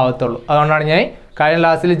തറ ആവത്തുള്ളൂ. അതുകൊണ്ടാണ് ഞാൻ കഴിഞ്ഞ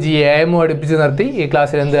ക്ലാസ്സിൽ GAM പഠിപ്പിച്ച് നിർത്തി, ഈ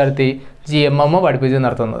ക്ലാസ്സിൽ എന്ത് നടത്തി? GMM പഠിപ്പിച്ച്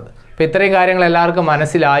നിർത്തുന്നത്. അപ്പോൾ ഇത്രയും കാര്യങ്ങൾ എല്ലാവർക്കും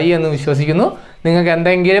മനസ്സിലായി എന്ന് വിശ്വസിക്കുന്നു. നിങ്ങൾക്ക്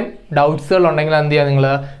എന്തെങ്കിലും ഡൗട്ട്സുകൾ ഉണ്ടെങ്കിൽ എന്ത് ചെയ്യുക? നിങ്ങൾ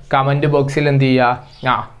കമൻറ്റ് ബോക്സിൽ എന്ത്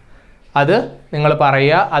ചെയ്യുക? അത് നിങ്ങൾ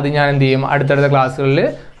പറയുക. അത് ഞാൻ എന്ത് ചെയ്യും, അടുത്തടുത്ത ക്ലാസ്സുകളിൽ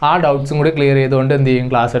ആ ഡൗട്ട്സും കൂടി ക്ലിയർ ചെയ്തുകൊണ്ട് എന്ത് ചെയ്യും,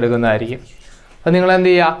 ക്ലാസ് എടുക്കുന്നതായിരിക്കും. അപ്പോൾ നിങ്ങൾ എന്ത്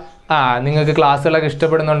ചെയ്യുക, നിങ്ങൾക്ക് ക്ലാസ്സുകളൊക്കെ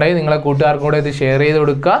ഇഷ്ടപ്പെടുന്നുണ്ടെങ്കിൽ നിങ്ങളെ കൂട്ടുകാർക്കും കൂടെ ഇത് ഷെയർ ചെയ്ത്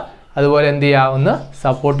കൊടുക്കുക. അതുപോലെ എന്ത് ചെയ്യുക, ഒന്ന്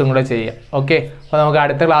സപ്പോർട്ടും കൂടെ ചെയ്യുക. ഓക്കെ, അപ്പോൾ നമുക്ക്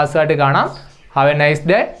അടുത്ത ക്ലാസ്സുമായിട്ട് കാണാം. Have A nice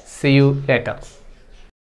day. See you later.